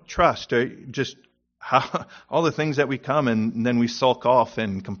I don't trust, or just all the things that we come and then we sulk off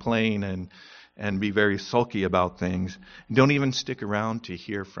and complain and be very sulky about things. Don't even stick around to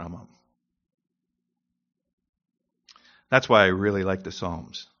hear from them. That's why I really like the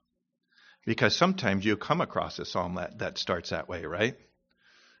Psalms. Because sometimes you come across a psalm that starts that way, right?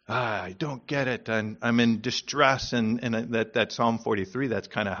 I don't get it. I'm in distress. And that Psalm 43, that's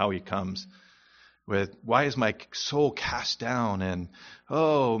kind of how he comes. With, why is my soul cast down? And,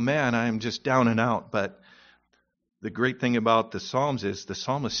 oh man, I'm just down and out. But the great thing about the Psalms is the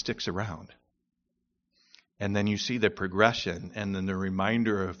psalmist sticks around. And then you see the progression and then the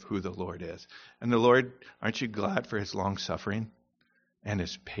reminder of who the Lord is. And the Lord, aren't you glad for his long suffering and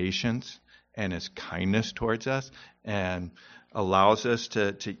his patience and his kindness towards us, and allows us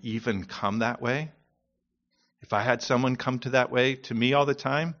to even come that way? If I had someone come to that way to me all the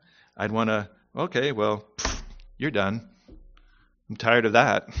time, I'd want to, okay, well, you're done. I'm tired of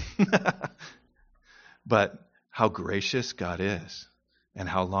that. But how gracious God is, and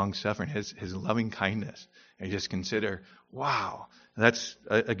how long-suffering, his loving kindness. And you just consider, wow, that's,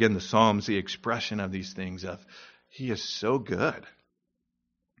 again, the Psalms, the expression of these things of, he is so good.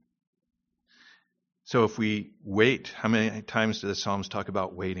 So if we wait, how many times do the Psalms talk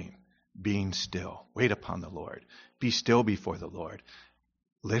about waiting? Being still. Wait upon the Lord. Be still before the Lord.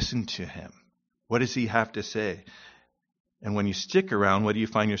 Listen to him. What does he have to say? And when you stick around, what do you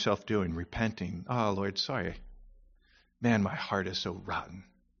find yourself doing? Repenting. Oh, Lord, sorry. Man, my heart is so rotten.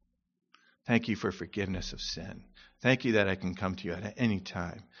 Thank you for forgiveness of sin. Thank you that I can come to you at any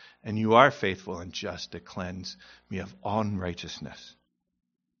time. And you are faithful and just to cleanse me of all unrighteousness.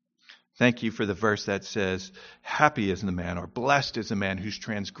 Thank you for the verse that says, happy is the man, or blessed is the man whose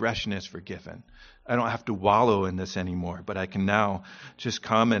transgression is forgiven. I don't have to wallow in this anymore, but I can now just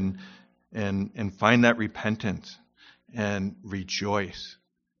come and find that repentance and rejoice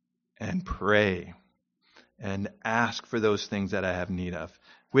and pray and ask for those things that I have need of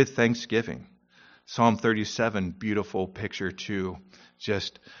with thanksgiving. Psalm 37, beautiful picture too.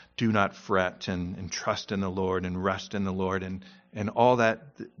 Just do not fret and trust in the Lord and rest in the Lord and all that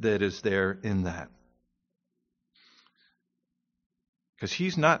is there in that. Because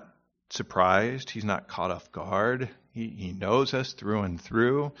he's not surprised. He's not caught off guard. He knows us through and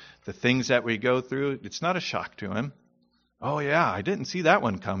through. The things that we go through, it's not a shock to him. Oh yeah, I didn't see that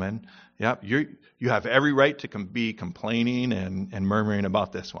one coming. Yep, you have every right to be complaining and murmuring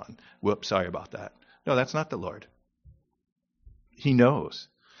about this one. Whoops, sorry about that. No, that's not the Lord. He knows.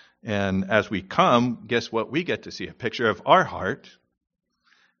 And as we come, guess what? We get to see a picture of our heart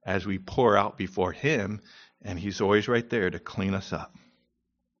as we pour out before him, and he's always right there to clean us up.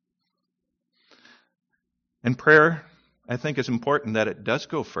 And prayer, I think, is important that it does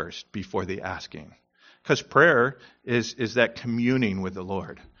go first before the asking. Because prayer is that communing with the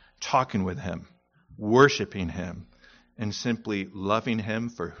Lord, talking with him, worshiping him, and simply loving him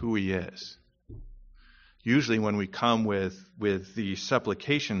for who he is. Usually when we come with the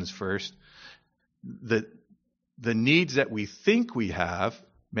supplications first, the needs that we think we have,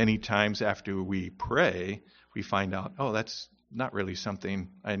 many times after we pray, we find out, oh, that's not really something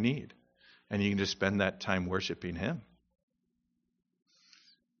I need. And you can just spend that time worshiping him.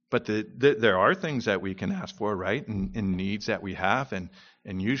 But there are things that we can ask for, right? And needs that we have. And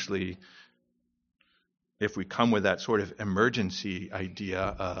usually, if we come with that sort of emergency idea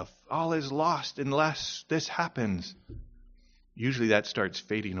of all is lost unless this happens, usually that starts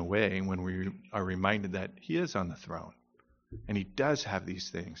fading away when we are reminded that he is on the throne. And he does have these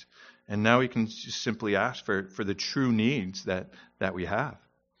things. And now we can just simply ask for the true needs that we have.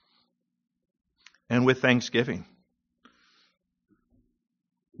 And with thanksgiving.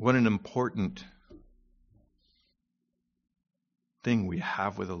 What an important thing we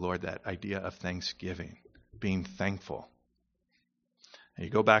have with the Lord, that idea of thanksgiving, being thankful. And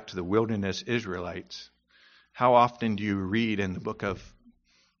you go back to the wilderness Israelites. How often do you read in the book of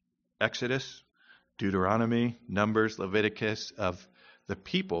Exodus, Deuteronomy, Numbers, Leviticus, of the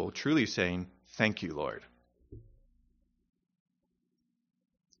people truly saying, "Thank you, Lord"?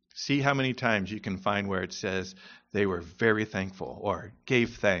 See how many times you can find where it says they were very thankful or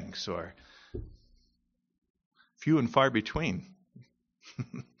gave thanks, or few and far between.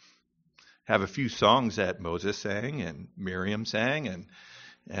 Have a few songs that Moses sang and Miriam sang,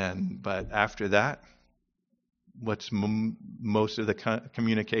 but after that, what's most of the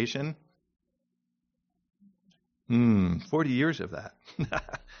communication? 40 years of that.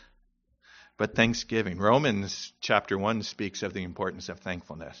 But thanksgiving. Romans chapter 1 speaks of the importance of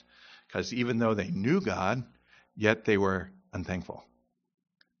thankfulness. Because even though they knew God, yet they were unthankful.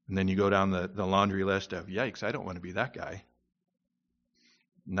 And then you go down the laundry list of, yikes, I don't want to be that guy.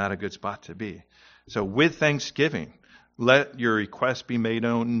 Not a good spot to be. So with thanksgiving, let your requests be made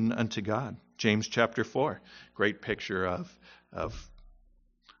known unto God. James chapter 4, great picture of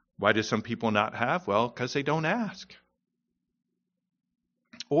why do some people not have? Well, because they don't ask.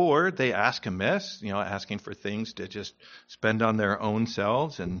 Or they ask amiss, asking for things to just spend on their own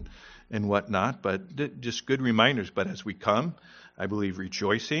selves and whatnot. But just good reminders. But as we come, I believe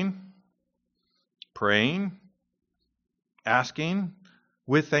rejoicing, praying, asking,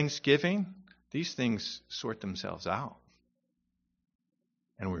 with thanksgiving, these things sort themselves out.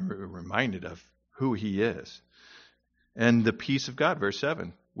 And we're reminded of who he is. And the peace of God, verse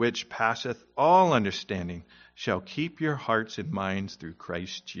 7, which passeth all understanding, shall keep your hearts and minds through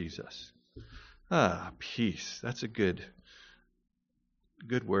Christ Jesus. Peace. That's a good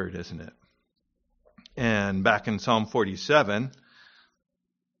word, isn't it? And back in Psalm 47,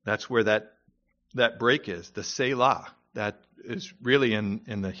 that's where that break is, the Selah. That is really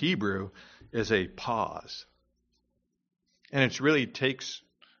in the Hebrew is a pause. And it really takes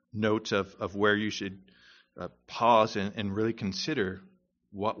notes of where you should pause and really consider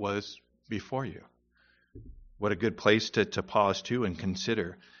what was before you. What a good place to pause to and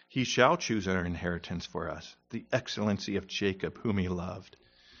consider. He shall choose our inheritance for us, the excellency of Jacob, whom he loved.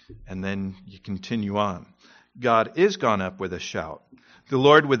 And then you continue on. God is gone up with a shout, the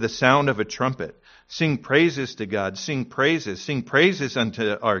Lord with the sound of a trumpet. Sing praises to God, sing praises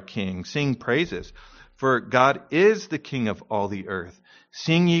unto our King, sing praises. For God is the King of all the earth.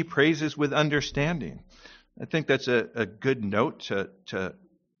 Sing ye praises with understanding. I think that's a good note to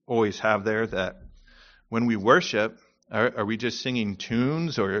always have there, that when we worship, are we just singing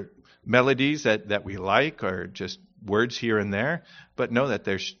tunes or melodies that we like, or just words here and there? But know that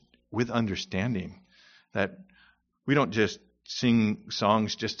there's with understanding, that we don't just sing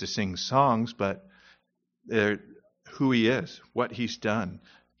songs just to sing songs, but who he is, what he's done,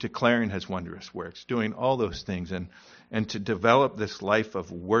 declaring his wondrous works, doing all those things, and to develop this life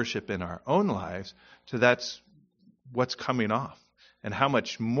of worship in our own lives. So that's what's coming off. And how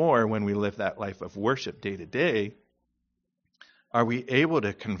much more when we live that life of worship day to day, are we able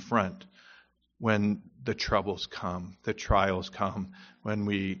to confront when the troubles come, the trials come, when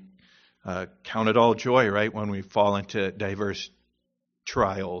we count it all joy, right? When we fall into diverse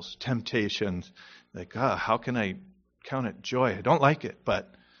trials, temptations, like, how can I count it joy? I don't like it.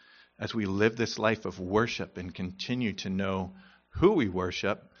 But as we live this life of worship and continue to know who we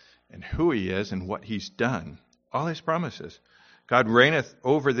worship and who he is and what he's done, all his promises. God reigneth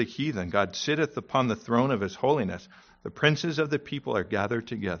over the heathen. God sitteth upon the throne of his holiness. The princes of the people are gathered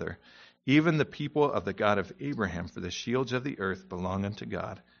together, even the people of the God of Abraham, for the shields of the earth belong unto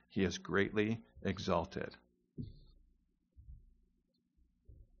God. He is greatly exalted.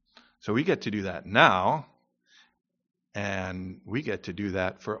 So we get to do that now, and we get to do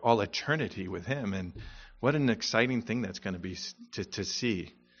that for all eternity with him. And what an exciting thing that's going to be to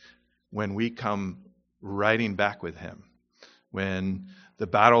see when we come riding back with him. When the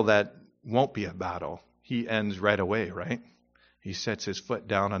battle that won't be a battle, he ends right away, right? He sets his foot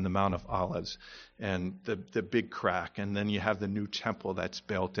down on the Mount of Olives and the big crack, and then you have the new temple that's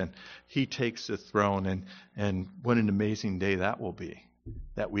built, and he takes the throne, and what an amazing day that will be.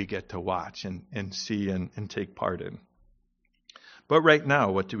 that we get to watch and see and take part in. But right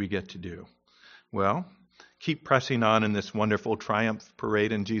now, what do we get to do? Well, keep pressing on in this wonderful triumph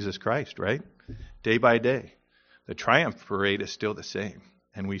parade in Jesus Christ, right? Day by day. The triumph parade is still the same,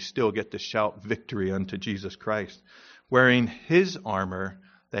 and we still get to shout victory unto Jesus Christ, wearing his armor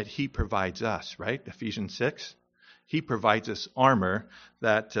that he provides us, right? Ephesians 6. He provides us armor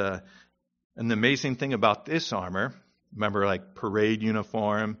that, and the amazing thing about this armor, remember like parade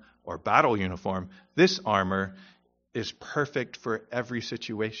uniform or battle uniform, this armor is perfect for every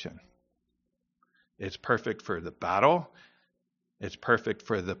situation. It's perfect for the battle. It's perfect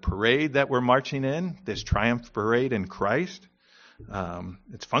for the parade that we're marching in, this triumph parade in Christ.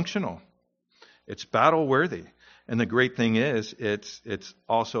 It's functional. It's battle worthy. And the great thing is, it's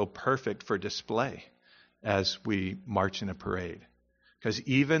also perfect for display as we march in a parade. Because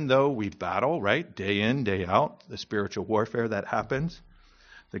even though we battle, right, day in, day out, the spiritual warfare that happens,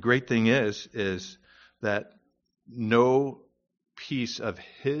 the great thing is that no piece of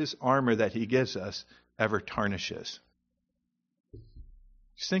his armor that he gives us ever tarnishes.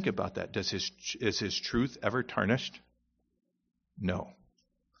 Just think about that. Is his truth ever tarnished? No.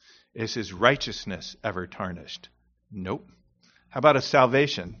 Is his righteousness ever tarnished? Nope. How about his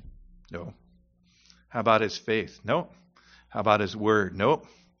salvation? No. How about his faith? Nope. How about his word? Nope.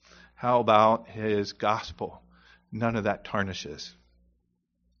 How about his gospel? None of that tarnishes.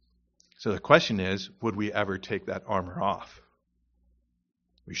 So the question is, would we ever take that armor off?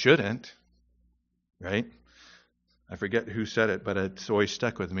 We shouldn't, right? I forget who said it, but it's always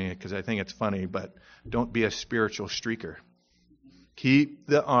stuck with me because I think it's funny, but don't be a spiritual streaker. Keep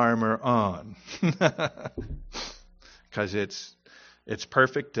the armor on. Because it's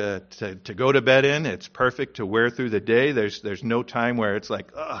perfect to go to bed in. It's perfect to wear through the day. There's no time where it's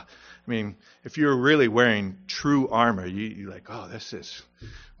like, ugh. I mean, if you're really wearing true armor, you're like, oh,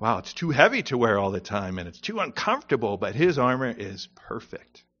 wow, it's too heavy to wear all the time and it's too uncomfortable. But his armor is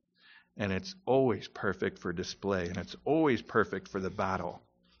perfect. And it's always perfect for display. And it's always perfect for the battle.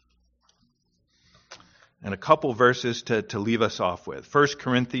 And a couple verses to leave us off with. 1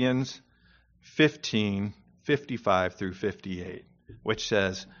 Corinthians 15, 55 through 58, which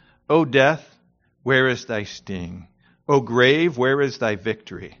says, O death, where is thy sting? O grave, where is thy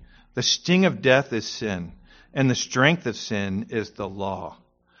victory? The sting of death is sin, and the strength of sin is the law.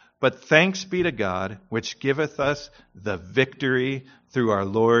 But thanks be to God, which giveth us the victory through our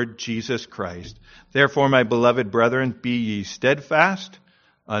Lord Jesus Christ. Therefore, my beloved brethren, be ye steadfast,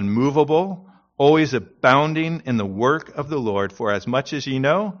 unmovable, always abounding in the work of the Lord, for as much as ye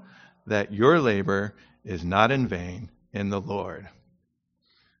know that your labor is not in vain in the Lord.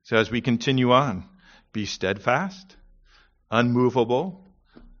 So as we continue on, be steadfast, unmovable,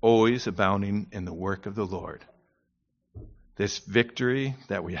 always abounding in the work of the Lord. This victory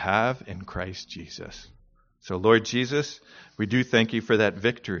that we have in Christ Jesus. So Lord Jesus, we do thank you for that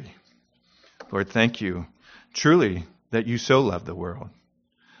victory. Lord, thank you truly that you so loved the world,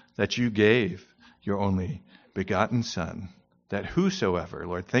 that you gave your only begotten Son, that whosoever,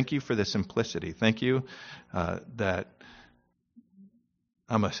 Lord, thank you for the simplicity. Thank you that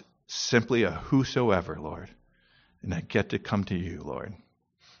I'm simply a whosoever, Lord, and I get to come to you, Lord.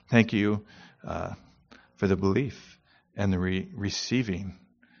 Thank you for the belief and the receiving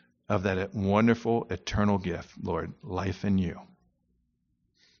of that wonderful eternal gift, Lord, life in you.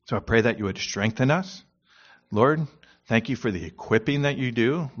 So I pray that you would strengthen us. Lord, thank you for the equipping that you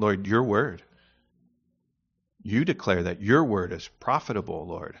do. Lord, your word. You declare that your word is profitable,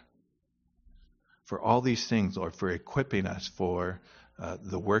 Lord, for all these things, Lord, for equipping us for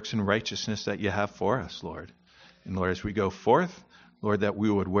the works and righteousness that you have for us, Lord. And Lord, as we go forth, Lord, that we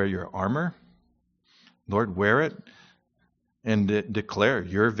would wear your armor. Lord, wear it and declare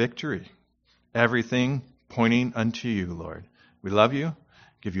your victory. Everything pointing unto you, Lord. We love you.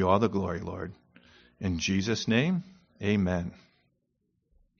 Give you all the glory, Lord. In Jesus' name, amen.